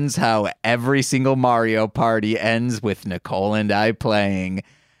it ends how every single Mario Party ends, with Nicole and I playing.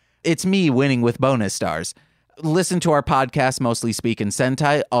 It's me winning with bonus stars. Listen to our podcast, Mostly Speakin'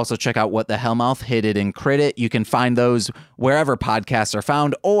 Sentai. Also check out What the Hellmouth, Hit It and Crit It. You can find those wherever podcasts are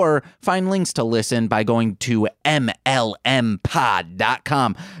found, or find links to listen by going to MLMpod.com.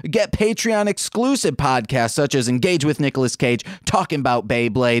 Get Patreon exclusive podcasts such as Engage with Nicolas Cage, Talking About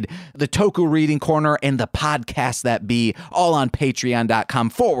Beyblade, the Toku Reading Corner, and the Podcast That Be, all on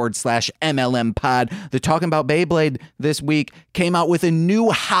patreon.com/MLMpod. The Talking About Beyblade this week came out with a new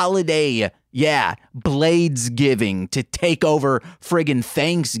holiday. Yeah, Bladesgiving, to take over friggin'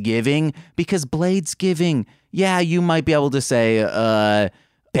 Thanksgiving, because Bladesgiving, yeah, you might be able to say,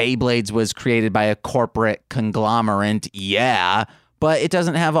 Beyblades was created by a corporate conglomerate, yeah, but it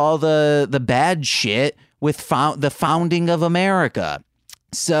doesn't have all the bad shit with the founding of America.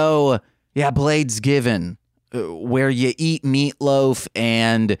 So, yeah, Bladesgiving, where you eat meatloaf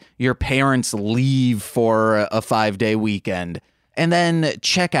and your parents leave for a 5-day weekend. And then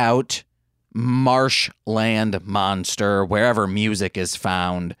check out Marshland Monster, wherever music is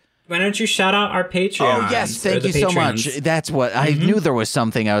found. Why don't you shout out our Patreon? Oh, yes, thank you so much. That's what I knew there was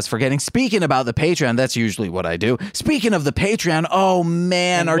something I was forgetting. Speaking about the Patreon, that's usually what I do. Speaking of the Patreon, oh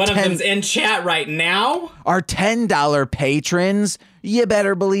man, one of them's in chat right now. Our $10 patrons, you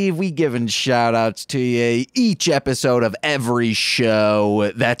better believe we giving shout outs to you each episode of every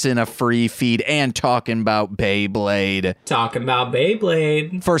show that's in a free feed and Talking About Beyblade. Talking About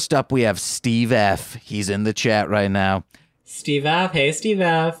Beyblade. First up, we have Steve F. He's in the chat right now. Steve F. Hey, Steve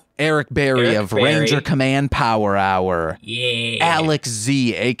F. Eric Berry of Ranger Command Power Hour. Yeah. Alex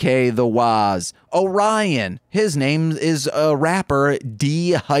Z, a.k.a. The Waz. Orion. His name is rapper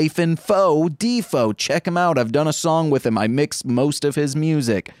D-Fo. D-Fo. Check him out. I've done a song with him. I mix most of his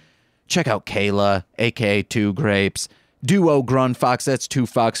music. Check out Kayla, a.k.a. Two Grapes. Duo Grun Fox. That's Two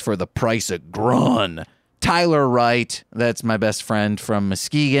Fox for the price of Grun. Tyler Wright. That's my best friend from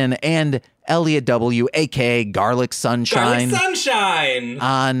Muskegon. And Elliot W, a.k.a. Garlic Sunshine. Garlic Sunshine!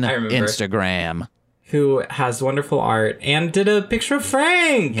 On Instagram. Who has wonderful art and did a picture of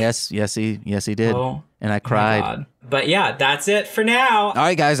Frank. Yes, he did. Oh, and I cried. God. But yeah, that's it for now. All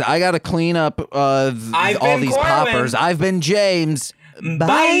right, guys, I got to clean up all these poppers. I've been James. Bye!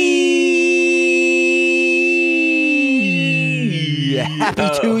 Happy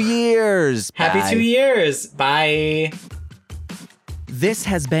 2 years. Happy Bye. 2 years. Bye. This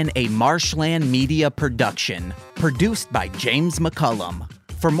has been a Marshland Media production, produced by James McCullum.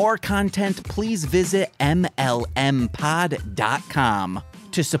 For more content, please visit MLMpod.com.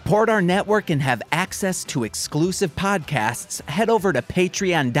 To support our network and have access to exclusive podcasts, head over to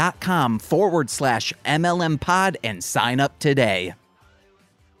patreon.com/MLMpod and sign up today.